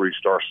 who's a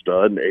three-star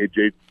stud, and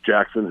A.J.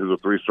 Jackson, who's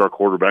a three-star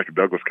quarterback at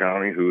Douglas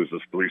County, who is a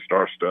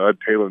three-star stud.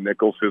 Taylor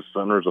Nichols, his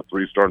center, is a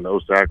three-star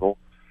nose tackle.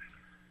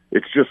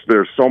 It's just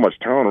there's so much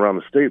talent around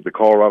the state. The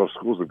Colorado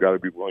schools have got to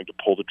be willing to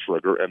pull the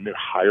trigger and then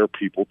hire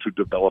people to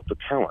develop the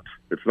talent.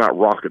 It's not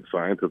rocket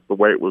science. It's the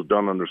way it was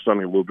done under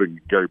Sonny Lubick and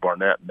Gary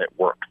Barnett, and it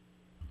worked.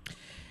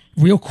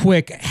 Real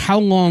quick, how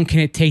long can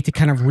it take to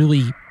kind of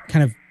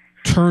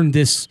turn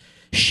this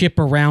ship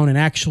around and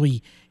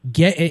actually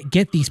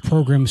get these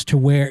programs to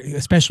where,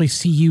 especially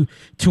CU,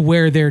 to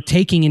where they're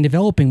taking and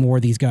developing more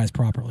of these guys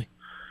properly?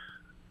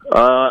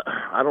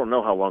 I don't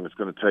know how long it's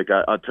going to take.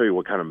 I'll tell you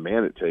what kind of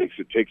man it takes.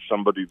 It takes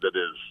somebody that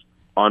is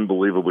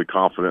unbelievably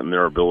confident in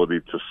their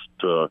ability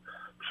to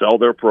sell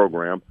their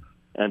program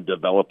and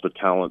develop the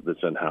talent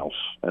that's in-house.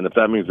 And if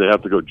that means they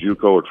have to go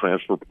JUCO or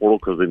transfer portal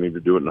because they need to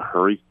do it in a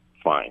hurry,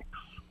 fine.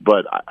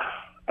 But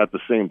at the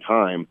same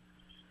time,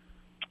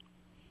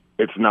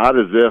 it's not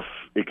as if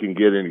it can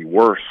get any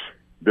worse.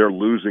 They're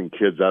losing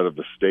kids out of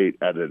the state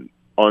at an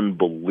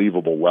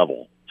unbelievable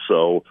level.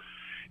 So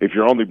if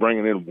you're only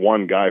bringing in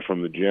one guy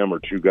from the gym or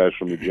two guys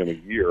from the gym a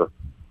year,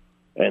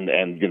 and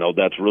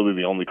that's really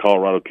the only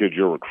Colorado kid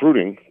you're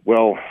recruiting,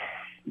 well,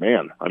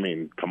 man, I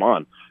mean, come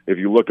on. If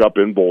you look up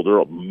in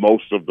Boulder,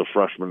 most of the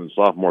freshmen and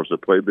sophomores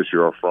that played this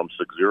year are from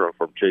 6-0,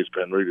 from Chase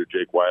Penry to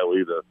Jake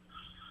Wiley to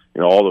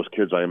all those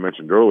kids I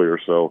mentioned earlier.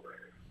 So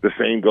the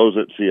same goes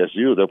at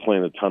CSU. They're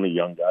playing a ton of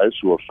young guys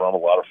who are from a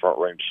lot of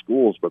front-range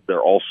schools, but they're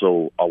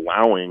also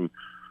allowing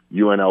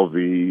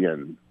UNLV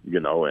and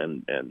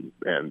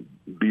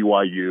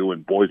BYU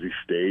and Boise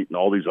State and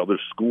all these other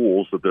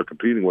schools that they're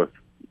competing with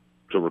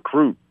to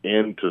recruit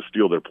and to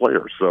steal their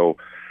players. So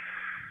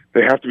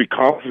they have to be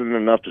confident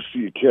enough to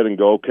see a kid and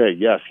go, okay,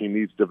 yes, he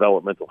needs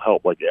developmental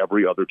help like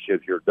every other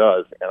kid here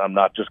does, and I'm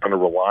not just going to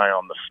rely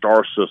on the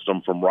star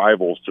system from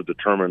rivals to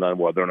determine on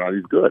whether or not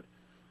he's good.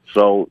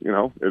 So,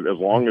 as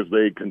long as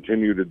they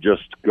continue to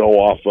just go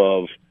off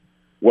of,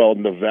 well,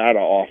 Nevada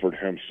offered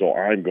him, so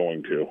I'm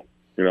going to.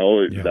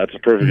 That's a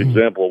perfect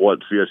example of what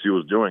CSU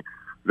was doing.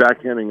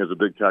 Zach Henning is a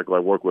big tackle I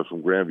work with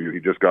from Grandview. He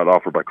just got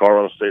offered by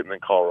Colorado State and then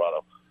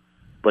Colorado.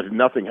 But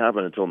nothing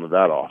happened until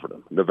Nevada offered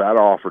him. Nevada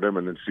offered him,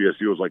 and then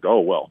CSU was like,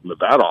 oh, well,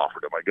 Nevada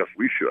offered him. I guess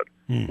we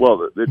should.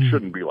 Well, it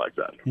shouldn't be like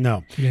that.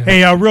 No. Yeah.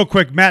 Hey, real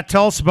quick, Matt,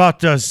 tell us about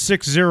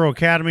 6-0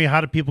 Academy. How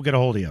do people get a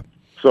hold of you?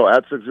 So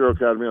at 6-0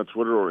 Academy on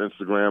Twitter or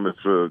Instagram,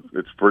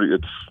 it's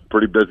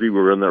pretty busy. We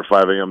were in there at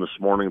 5 a.m. this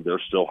morning.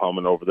 They're still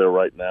humming over there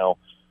right now.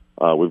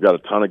 We've got a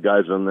ton of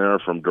guys in there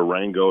from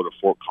Durango to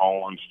Fort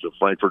Collins to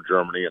Frankfurt,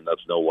 Germany, and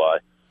that's no lie.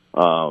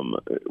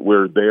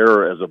 We're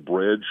there as a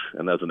bridge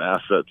and as an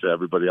asset to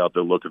everybody out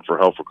there looking for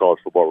help for college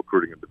football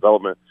recruiting and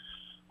development.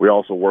 We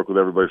also work with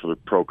everybody for the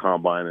Pro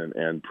Combine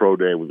and Pro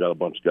Day. We've got a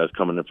bunch of guys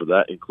coming in for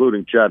that,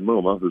 including Chad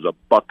Muma, who's a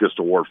Butkus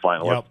Award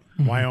finalist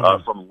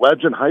from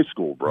Legend High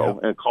School, bro.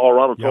 Yep. And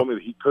Colorado told me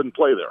that he couldn't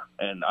play there.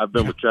 And I've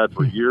been with Chad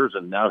for years,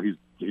 and now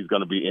he's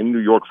going to be in New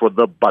York for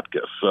the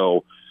Butkus.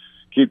 So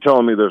keep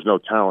telling me there's no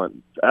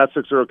talent. At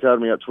 60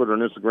 Academy at Twitter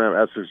and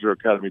Instagram, at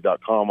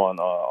 60academy.com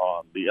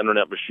on the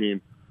internet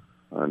machine.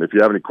 And if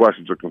you have any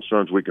questions or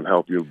concerns, we can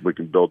help you. We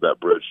can build that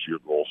bridge to your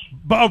goals.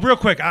 But real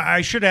quick, I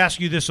should ask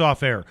you this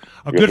off air.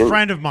 A good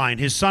friend of mine,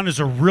 his son is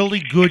a really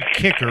good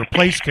kicker,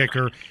 place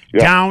kicker,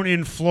 down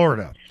in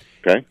Florida.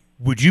 Okay.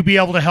 Would you be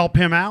able to help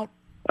him out?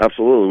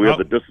 Absolutely. We have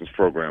the distance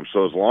program.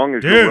 So as long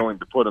as you're willing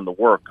to put in the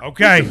work, we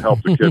can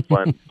help the kid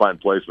find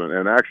placement.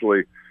 And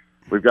actually,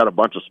 we've got a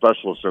bunch of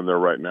specialists in there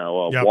right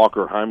now.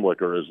 Walker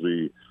Heimlicher is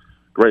the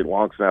great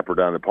long snapper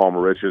down at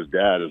Palmer Ridge. His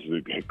dad is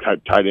the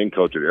tight end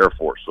coach at Air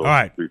Force. So all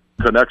right, the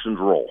connections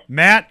roll.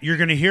 Matt, you're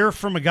going to hear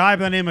from a guy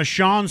by the name of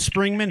Sean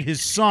Springman,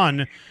 his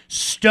son,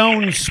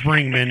 Stone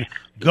Springman.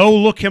 Go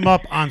look him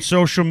up on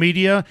social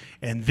media,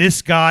 and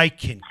this guy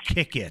can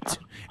kick it.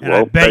 And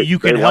I bet you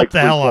can help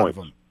the hell out of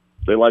him.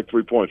 They like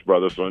 3 points,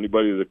 brother, so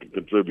anybody that can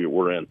contribute,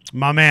 we're in.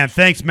 My man.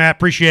 Thanks, Matt.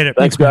 Appreciate it.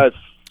 Thanks guys.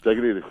 Take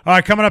it easy. All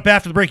right, coming up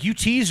after the break, you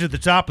teased at the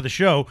top of the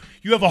show.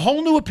 You have a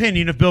whole new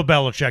opinion of Bill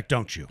Belichick,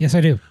 don't you? Yes,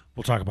 I do.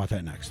 We'll talk about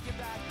that next.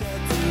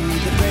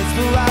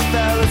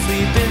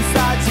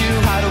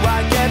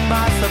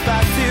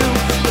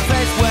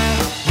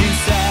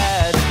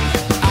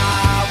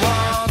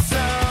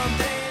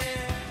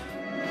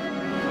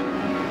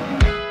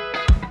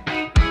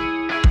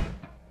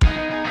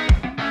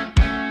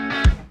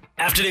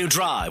 Afternoon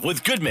Drive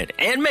with Goodman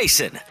and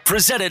Mason,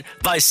 presented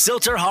by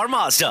Silter Har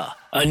Mazda.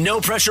 A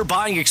no-pressure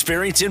buying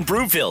experience in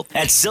Broomfield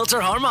at Silter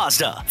Har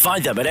Mazda.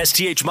 Find them at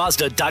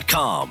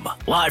sthmazda.com.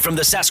 Live from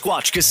the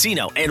Sasquatch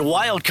Casino and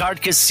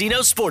Wildcard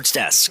Casino Sports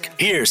Desk,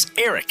 here's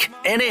Eric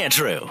and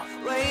Andrew.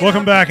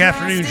 Welcome back.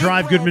 Afternoon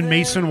Drive, Goodman,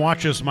 Mason.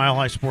 Watch us,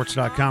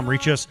 milehighsports.com.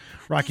 Reach us,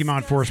 Rocky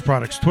Mountain Forest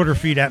Products Twitter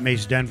feed at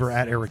Mace Denver,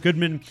 at Eric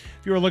Goodman.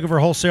 If you are looking for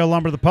wholesale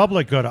lumber to the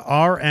public, go to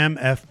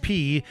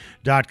rmfp.com.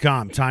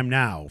 Time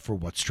now for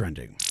What's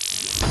Trending.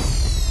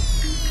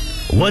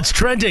 What's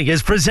Trending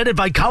is presented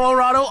by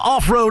Colorado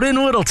Off-Road in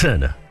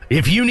Littleton.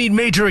 If you need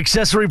major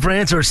accessory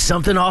brands or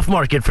something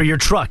off-market for your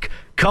truck,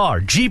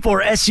 car, Jeep,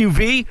 or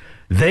SUV,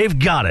 they've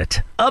got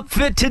it.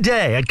 Upfit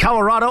today at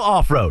Colorado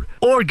Off-Road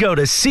or go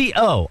to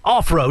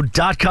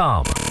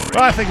cooffroad.com.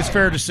 Well, I think it's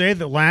fair to say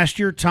that last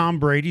year Tom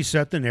Brady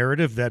set the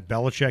narrative that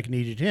Belichick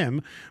needed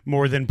him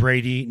more than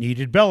Brady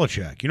needed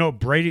Belichick. You know what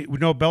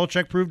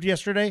Belichick proved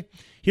yesterday?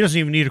 He doesn't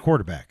even need a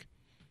quarterback.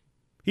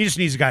 He just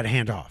needs a guy to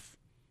hand off,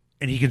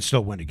 and he can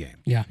still win a game.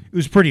 Yeah. It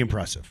was pretty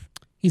impressive.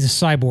 He's a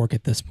cyborg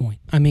at this point.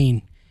 I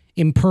mean,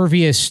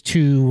 impervious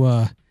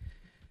to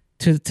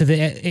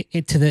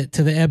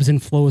the ebbs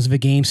and flows of a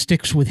game,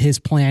 sticks with his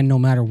plan no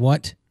matter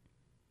what.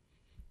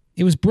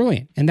 It was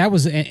brilliant, and that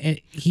was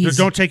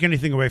Don't take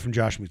anything away from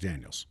Josh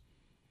McDaniels.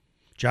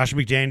 Josh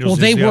McDaniels. Well,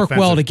 they work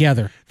well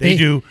together. They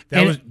do.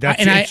 That's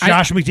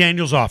Josh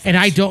McDaniels' offense. And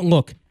I don't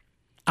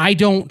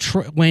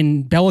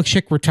when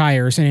Belichick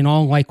retires and in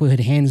all likelihood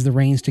hands the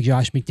reins to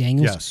Josh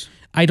McDaniels. Yes.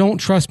 I don't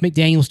trust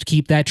McDaniels to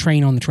keep that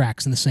train on the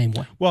tracks in the same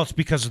way. Well, it's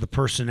because of the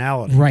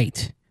personality,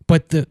 right?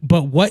 But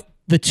what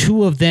the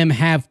two of them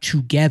have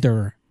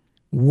together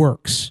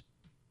works.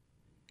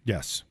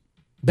 Yes.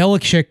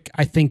 Belichick,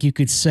 I think you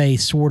could say,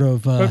 sort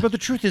of. But the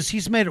truth is,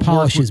 he's made it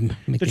work.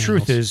 The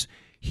truth is,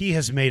 he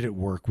has made it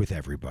work with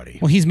everybody.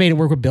 Well, he's made it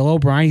work with Bill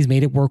O'Brien. He's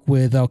made it work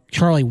with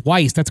Charlie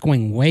Weiss. That's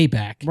going way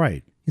back.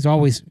 Right. He's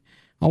always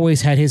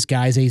had his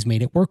guys that he's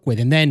made it work with.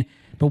 And then,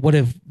 but what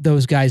have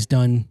those guys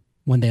done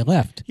when they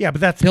left? Yeah,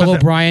 but that's Bill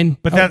O'Brien.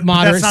 But that's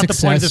not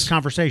success. The point of this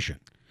conversation.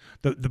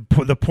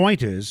 The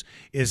point is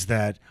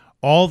that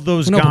all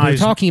those guys. But we're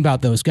talking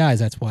about those guys.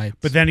 That's why.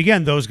 But then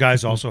again, those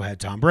guys also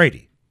had Tom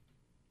Brady.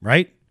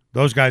 Right?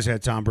 Those guys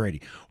had Tom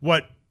Brady.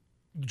 What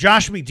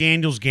Josh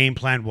McDaniels' game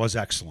plan was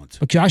excellent.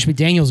 But Josh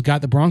McDaniels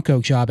got the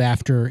Bronco job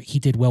after he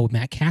did well with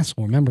Matt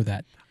Castle. Remember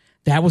that.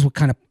 That was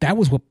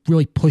what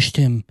really pushed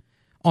him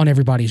on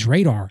everybody's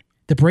radar.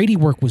 The Brady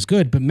work was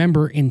good, but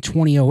remember in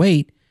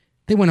 2008,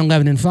 they went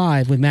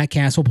 11-5 with Matt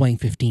Castle playing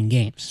 15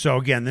 games. So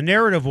again, the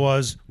narrative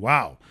was,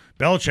 wow,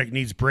 Belichick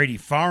needs Brady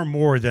far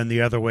more than the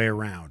other way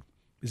around.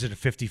 Is it a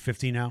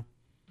 50-50 now?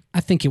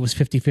 I think it was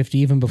 50-50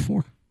 even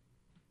before.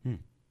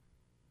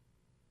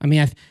 I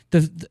mean,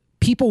 the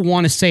people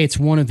want to say it's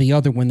one or the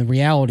other when the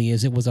reality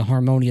is it was a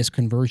harmonious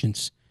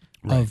convergence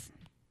of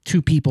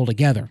two people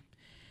together.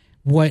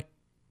 What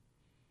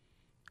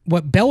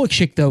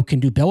Belichick, though, can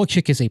do,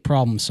 Belichick is a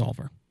problem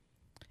solver.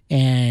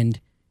 And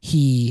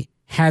he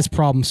has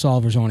problem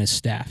solvers on his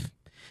staff.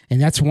 And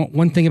that's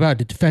one thing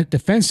about a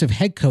defensive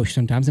head coach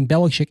sometimes, and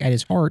Belichick at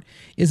his heart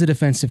is a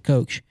defensive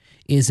coach,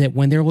 is that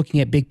when they're looking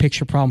at big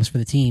picture problems for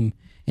the team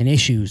and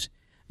issues,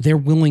 they're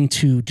willing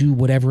to do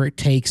whatever it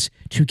takes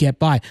to get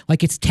by.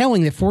 Like it's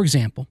telling that, for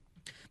example,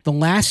 the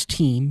last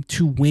teams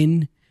to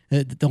win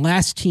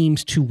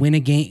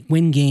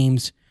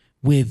games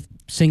with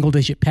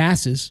single-digit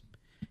passes.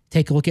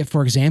 Take a look at,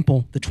 for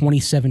example, the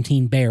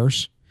 2017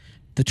 Bears,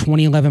 the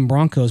 2011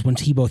 Broncos when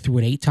Tebow threw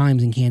it 8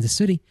 times in Kansas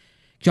City.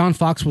 John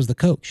Fox was the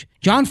coach.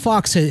 John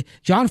Fox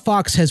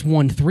has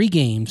won 3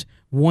 games,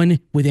 one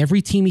with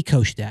every team he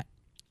coached at,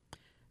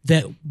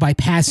 that by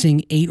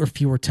passing 8 or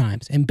fewer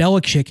times. And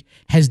Belichick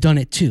has done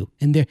it too.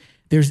 And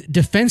there's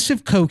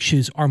defensive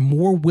coaches are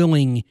more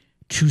willing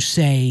to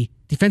say,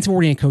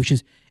 defensive-oriented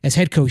coaches as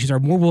head coaches are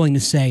more willing to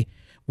say,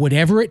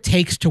 whatever it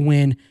takes to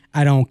win,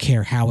 I don't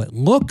care how it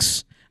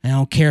looks. I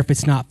don't care if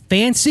it's not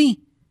fancy.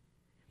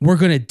 We're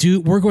going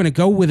to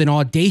go with an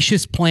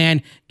audacious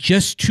plan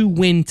just to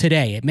win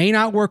today. It may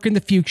not work in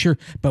the future,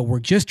 but we're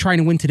just trying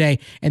to win today.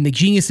 And the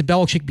genius of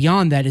Belichick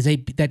beyond that is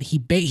that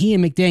he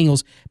and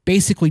McDaniels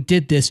basically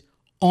did this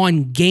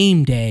on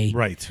game day,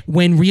 right?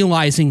 When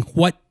realizing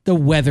what the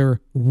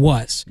weather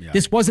was. Yeah.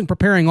 This wasn't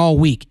preparing all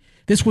week.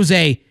 This was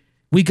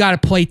we got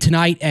to play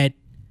tonight at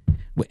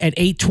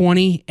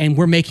 8:20, and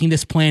we're making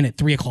this plan at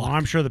 3 o'clock. Well,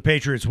 I'm sure the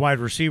Patriots wide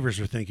receivers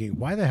are thinking,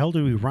 why the hell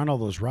do we run all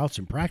those routes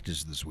in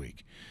practice this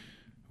week?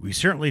 We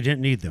certainly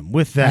didn't need them.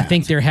 With that, I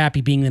think they're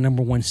happy being the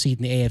number one seed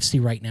in the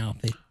AFC right now.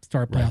 If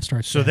they playoff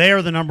starts. So they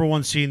are the number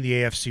one seed in the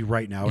AFC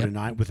right now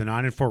with a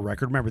 9-4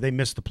 record. Remember, they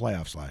missed the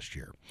playoffs last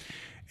year.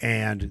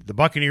 And the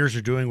Buccaneers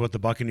are doing what the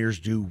Buccaneers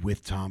do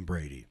with Tom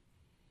Brady.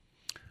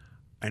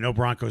 I know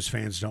Broncos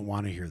fans don't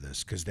want to hear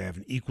this because they have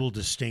an equal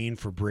disdain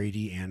for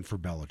Brady and for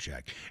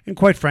Belichick. And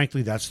quite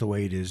frankly, that's the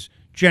way it is,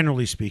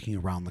 generally speaking,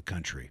 around the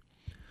country.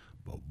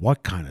 But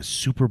what kind of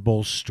Super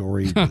Bowl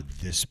story would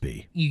this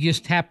be? You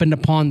just happened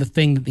upon the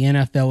thing that the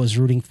NFL is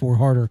rooting for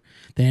harder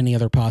than any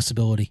other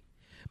possibility.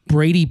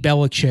 Brady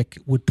Belichick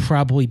would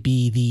probably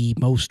be the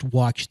most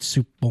watched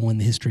Super Bowl in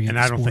the history of the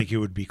sport. And I don't think it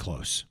would be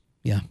close.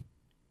 Yeah.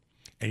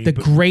 The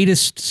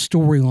greatest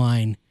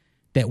storyline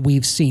that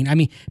we've seen. I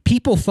mean,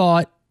 people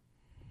thought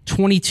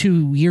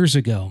 22 years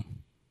ago,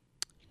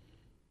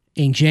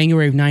 in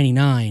January of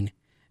 99,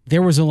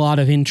 there was a lot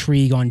of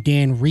intrigue on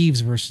Dan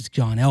Reeves versus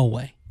John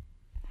Elway.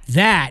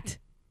 That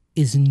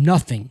is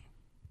nothing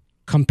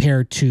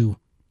compared to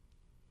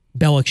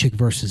Belichick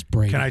versus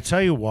Brady. Can I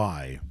tell you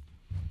why,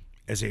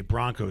 as a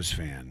Broncos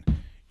fan,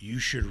 you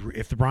should,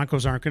 if the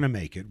Broncos aren't going to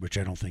make it, which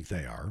I don't think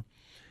they are,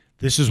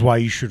 this is why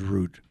you should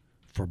root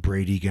for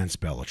Brady against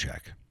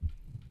Belichick.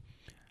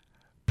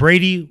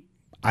 Brady,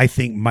 I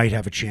think, might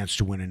have a chance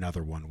to win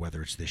another one,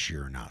 whether it's this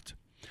year or not.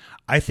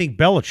 I think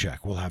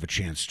Belichick will have a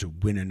chance to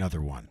win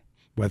another one,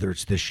 whether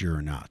it's this year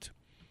or not.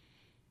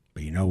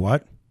 But you know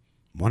what?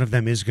 One of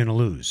them is going to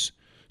lose,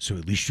 so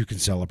at least you can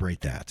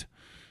celebrate that.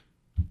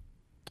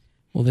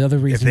 Well, the other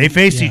reason, if they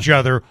face each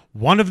other,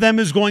 one of them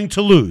is going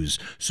to lose,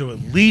 so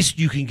at least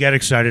you can get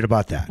excited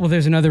about that. Well,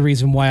 there's another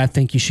reason why I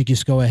think you should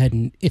just go ahead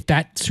and, if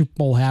that Super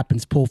Bowl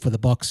happens, pull for the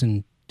Bucs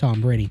and Tom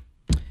Brady.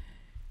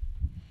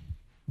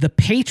 The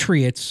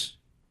Patriots,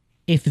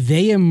 if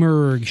they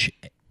emerge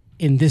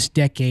in this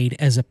decade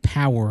as a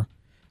power,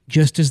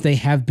 just as they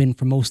have been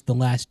for most of the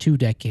last 2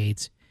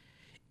 decades,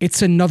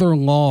 it's another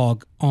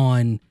log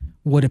on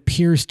what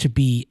appears to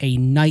be a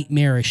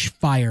nightmarish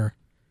fire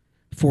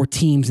for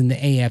teams in the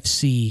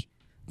AFC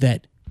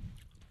that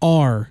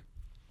are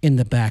in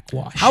the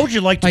backwash. How would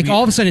you like to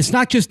all of a sudden, it's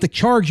not just the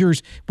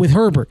Chargers with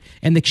Herbert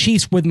and the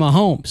Chiefs with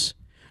Mahomes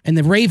and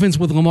the Ravens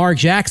with Lamar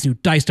Jackson, who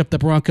diced up the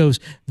Broncos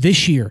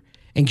this year,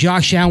 and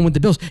Josh Allen with the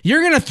Bills.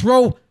 You're going to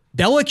throw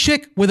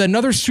Belichick with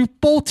another Super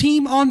Bowl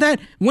team on that?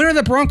 When are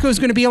the Broncos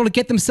going to be able to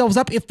get themselves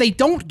up if they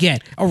don't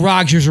get a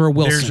Rodgers or a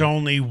Wilson? There's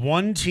only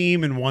one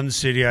team in one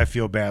city I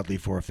feel badly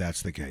for if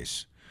that's the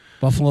case.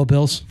 Buffalo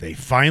Bills? They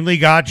finally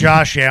got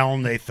Josh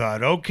Allen. They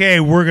thought,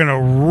 okay, we're going to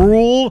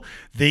rule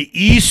the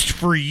East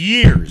for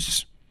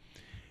years.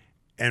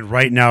 And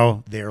right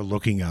now, they are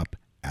looking up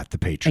at the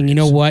Patriots. And you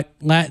know what?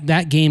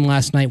 That game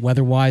last night,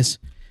 weather-wise,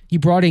 you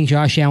brought in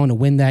Josh Allen to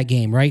win that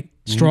game, right?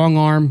 Strong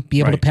arm, be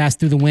able to pass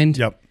through the wind.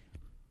 Yep.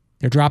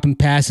 They're dropping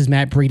passes.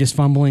 Matt Breida's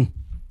fumbling.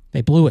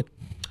 They blew it.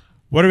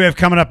 What do we have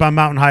coming up on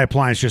Mountain High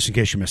Appliance, just in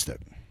case you missed it?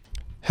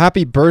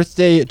 Happy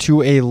birthday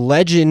to a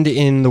legend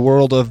in the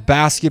world of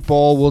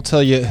basketball. We'll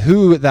tell you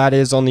who that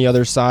is on the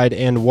other side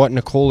and what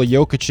Nikola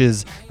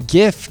Jokic's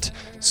gift,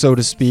 so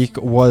to speak,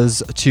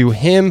 was to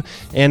him.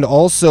 And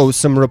also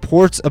some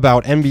reports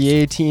about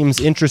NBA teams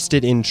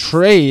interested in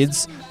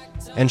trades.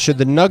 And should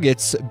the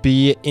Nuggets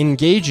be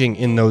engaging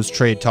in those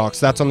trade talks?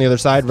 That's on the other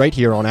side right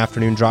here on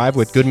Afternoon Drive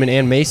with Goodman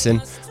and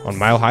Mason on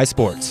Mile High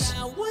Sports.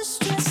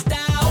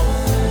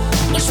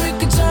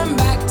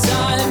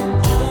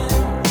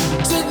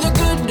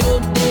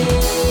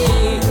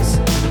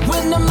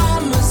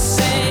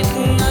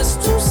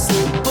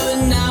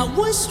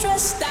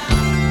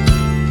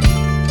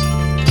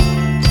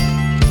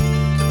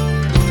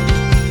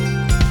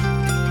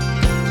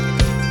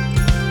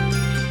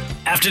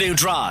 Afternoon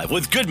Drive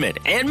with Goodman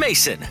and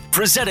Mason,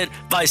 presented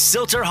by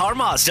Silter Har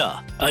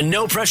Mazda. A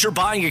no-pressure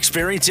buying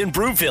experience in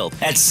Broomfield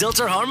at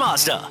Silter Har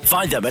Mazda.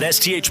 Find them at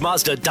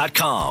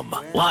sthmazda.com.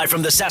 Live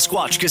from the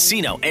Sasquatch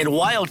Casino and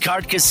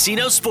Wildcard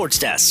Casino Sports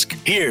Desk,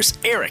 here's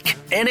Eric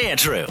and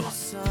Andrew.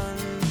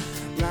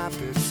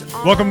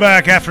 Welcome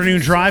back, Afternoon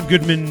Drive.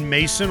 Goodman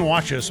Mason.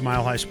 Watch us,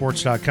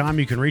 milehighsports.com.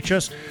 You can reach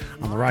us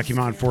on the Rocky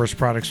Mountain Forest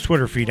Products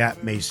Twitter feed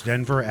at Mace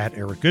Denver, at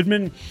Eric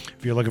Goodman.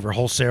 If you're looking for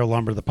wholesale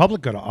lumber to the public,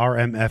 go to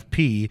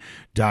rmfp.com.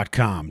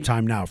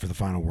 Time now for the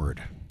final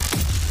word.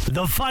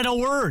 The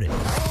final word.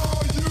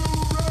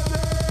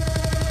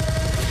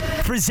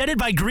 Presented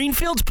by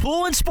Greenfield's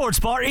Pool and Sports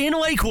Bar in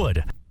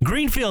Lakewood.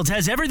 Greenfields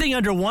has everything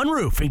under one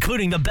roof,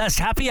 including the best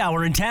happy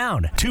hour in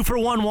town.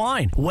 2-for-1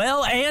 wine,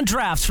 well, and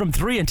drafts from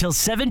 3 until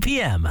 7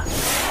 p.m.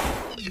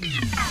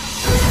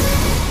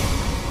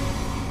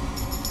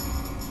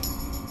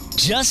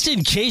 Just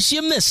in case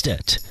you missed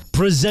it.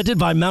 Presented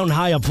by Mountain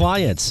High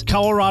Appliance,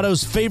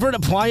 Colorado's favorite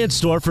appliance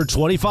store for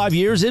 25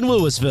 years in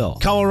Louisville,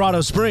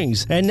 Colorado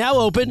Springs, and now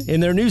open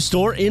in their new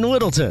store in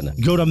Littleton.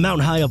 Go to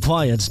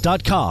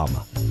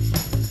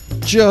mountainhighappliance.com.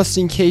 Just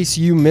in case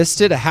you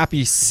missed it, a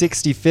happy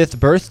 65th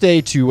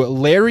birthday to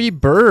Larry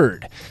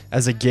Bird.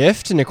 As a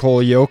gift,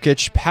 Nikola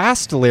Jokic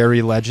passed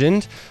Larry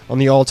Legend on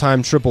the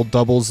all-time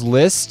triple-doubles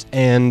list,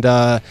 and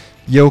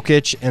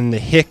Jokic and the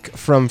Hick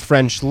from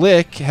French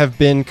Lick have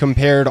been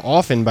compared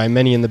often by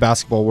many in the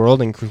basketball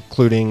world,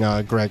 including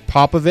Greg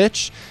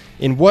Popovich.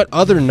 In what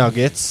other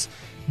Nuggets?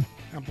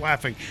 I'm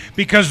laughing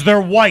because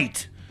they're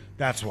white.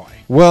 That's why.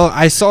 Well,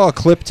 I saw a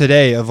clip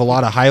today of a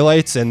lot of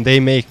highlights, and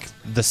they make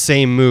the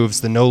same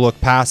moves, the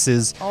no-look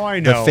passes, Oh, I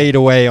know. the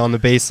fadeaway on the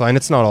baseline.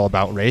 It's not all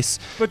about race.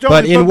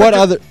 But in what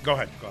other? Go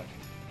ahead.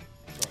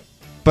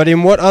 But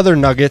in what other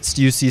Nuggets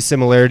do you see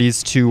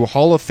similarities to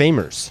Hall of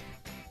Famers?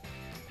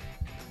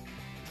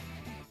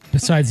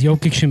 Besides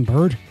Jokic and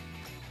Bird?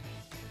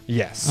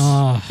 Yes.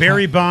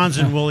 Barry Bonds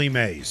and Willie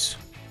Mays.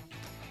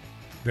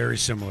 Very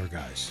similar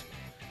guys.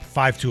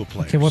 5'2"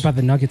 players. Okay, what about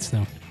the Nuggets,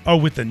 though? Oh,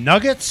 with the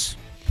Nuggets?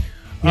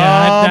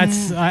 Yeah,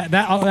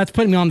 that's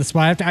putting me on the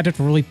spot. I'd have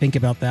to really think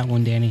about that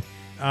one, Danny.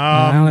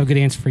 I don't have a good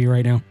answer for you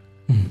right now.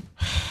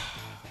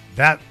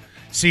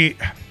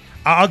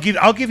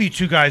 I'll give you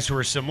two guys who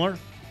are similar.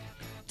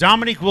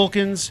 Dominique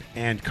Wilkins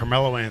and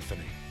Carmelo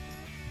Anthony.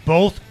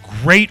 Both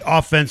great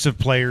offensive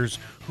players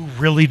who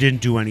really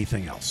didn't do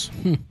anything else.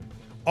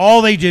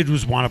 All they did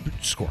was want to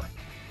score.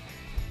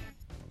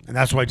 And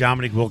that's why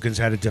Dominique Wilkins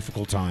had a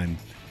difficult time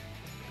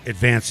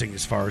advancing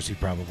as far as he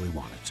probably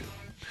wanted to.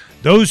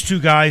 Those two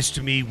guys,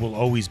 to me, will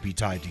always be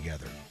tied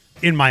together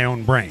in my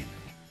own brain.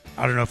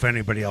 I don't know if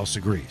anybody else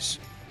agrees,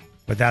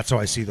 but that's how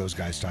I see those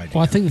guys tied together.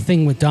 Well, I think the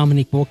thing with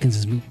Dominique Wilkins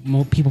is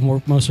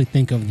people mostly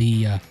think of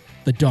the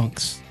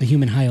dunks, the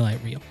human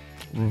highlight reel.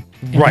 And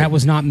right. That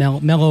was not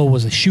Melo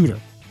was a shooter,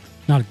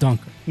 not a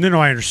dunker.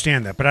 No, I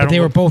understand that, but they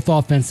were both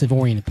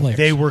offensive-oriented players.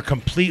 They were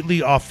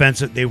completely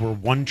offensive. They were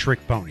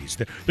one-trick ponies.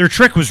 Their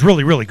trick was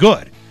really, really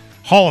good.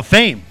 Hall of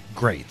Fame,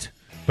 great,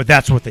 but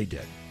that's what they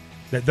did.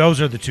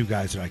 Those are the two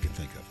guys that I can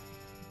think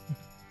of.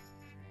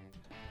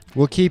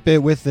 We'll keep it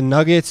with the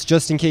Nuggets.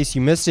 Just in case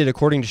you missed it,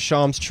 according to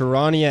Shams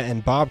Charania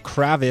and Bob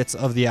Kravitz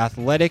of The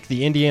Athletic,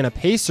 the Indiana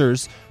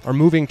Pacers are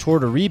moving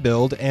toward a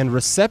rebuild and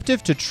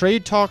receptive to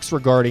trade talks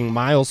regarding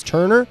Miles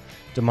Turner,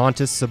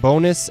 Domantas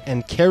Sabonis,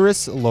 and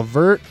Karis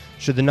LeVert.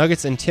 Should the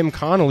Nuggets and Tim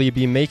Connolly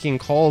be making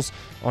calls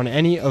on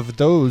any of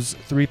those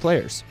three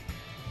players?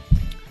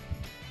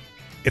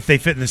 If they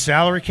fit in the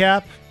salary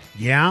cap,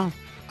 yeah.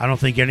 I don't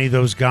think any of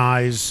those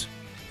guys,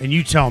 and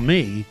you tell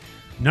me,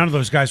 none of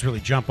those guys really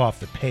jump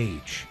off the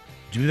page.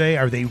 Do they?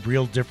 Are they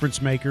real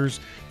difference makers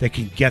that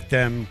can get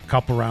them a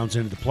couple rounds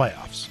into the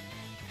playoffs?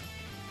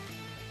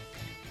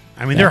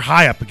 I mean, they're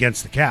high up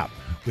against the cap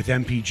with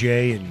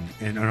MPJ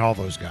and all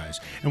those guys.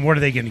 And what are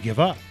they going to give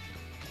up?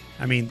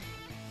 I mean,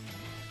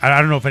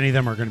 I don't know if any of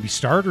them are going to be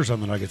starters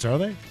on the Nuggets, are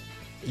they?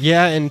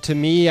 Yeah, and to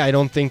me, I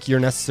don't think you're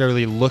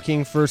necessarily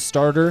looking for a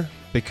starter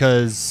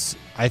because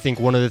I think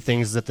one of the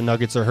things that the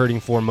Nuggets are hurting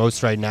for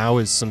most right now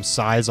is some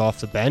size off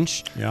the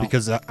bench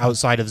because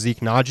outside of Zeke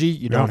Naji,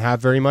 you don't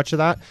have very much of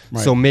that.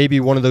 Right. So maybe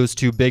one of those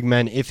two big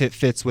men, if it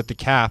fits with the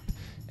cap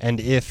and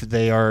if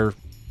they are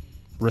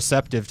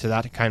receptive to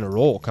that kind of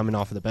role coming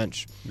off of the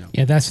bench.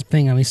 Yeah, that's the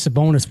thing. I mean,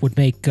 Sabonis would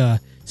make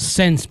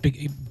sense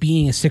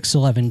being a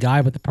 6'11"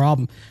 guy, but the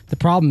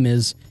problem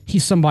is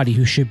he's somebody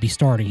who should be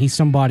starting. He's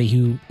somebody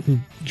who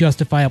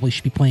justifiably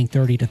should be playing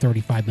 30 to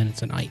 35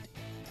 minutes a night.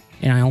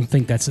 And I don't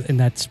think that's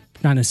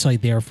not necessarily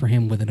there for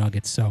him with the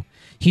Nuggets. So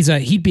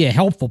he'd be a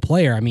helpful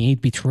player. I mean,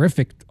 he'd be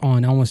terrific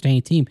on almost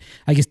any team.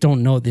 I just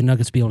don't know if the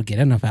Nuggets will be able to get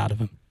enough out of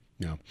him.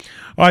 No.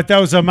 All right, that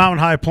was a Mountain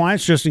High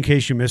Appliance. Just in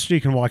case you missed it,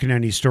 you can walk in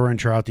any store and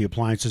try out the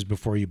appliances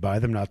before you buy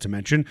them, not to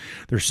mention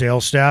their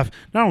sales staff,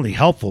 not only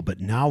helpful, but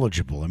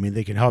knowledgeable. I mean,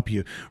 they can help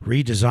you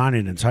redesign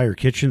an entire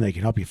kitchen. They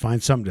can help you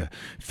find something to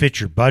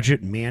fit your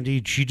budget.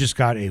 Mandy, she just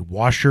got a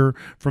washer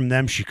from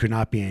them. She could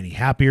not be any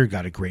happier.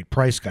 Got a great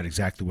price, got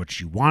exactly what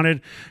she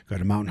wanted. Got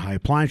a Mountain High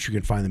Appliance. You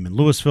can find them in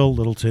Louisville,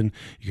 Littleton.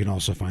 You can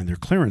also find their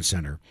clearance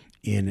center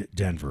in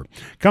Denver.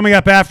 Coming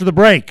up after the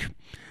break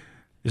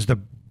is the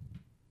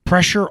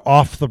pressure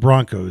off the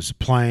Broncos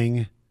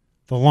playing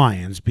the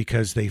Lions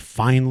because they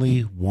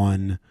finally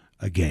won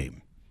a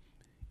game.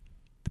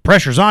 The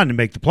pressure's on to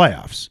make the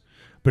playoffs,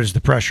 but is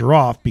the pressure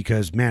off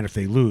because, man, if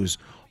they lose,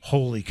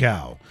 holy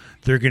cow,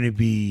 they're going to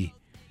be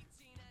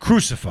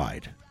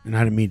crucified. And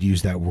I don't mean to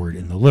use that word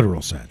in the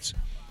literal sense,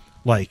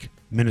 like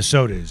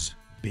Minnesota is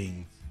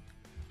being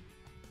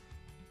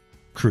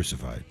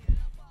crucified.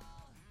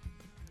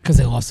 Because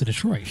they lost to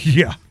Detroit.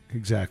 Yeah.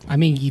 Exactly. I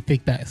mean, you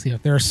think that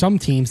there are some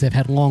teams that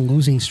have had long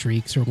losing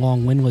streaks or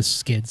long winless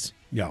skids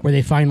where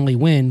they finally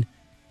win,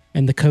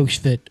 and the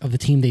coach of the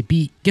team they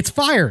beat gets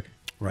fired.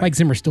 Right. Mike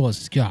Zimmer still has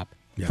his job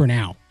for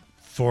now.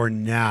 For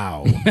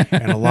now.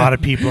 And a lot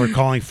of people are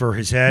calling for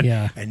his head,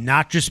 and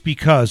not just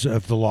because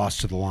of the loss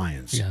to the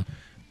Lions. Yeah.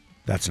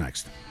 That's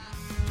next.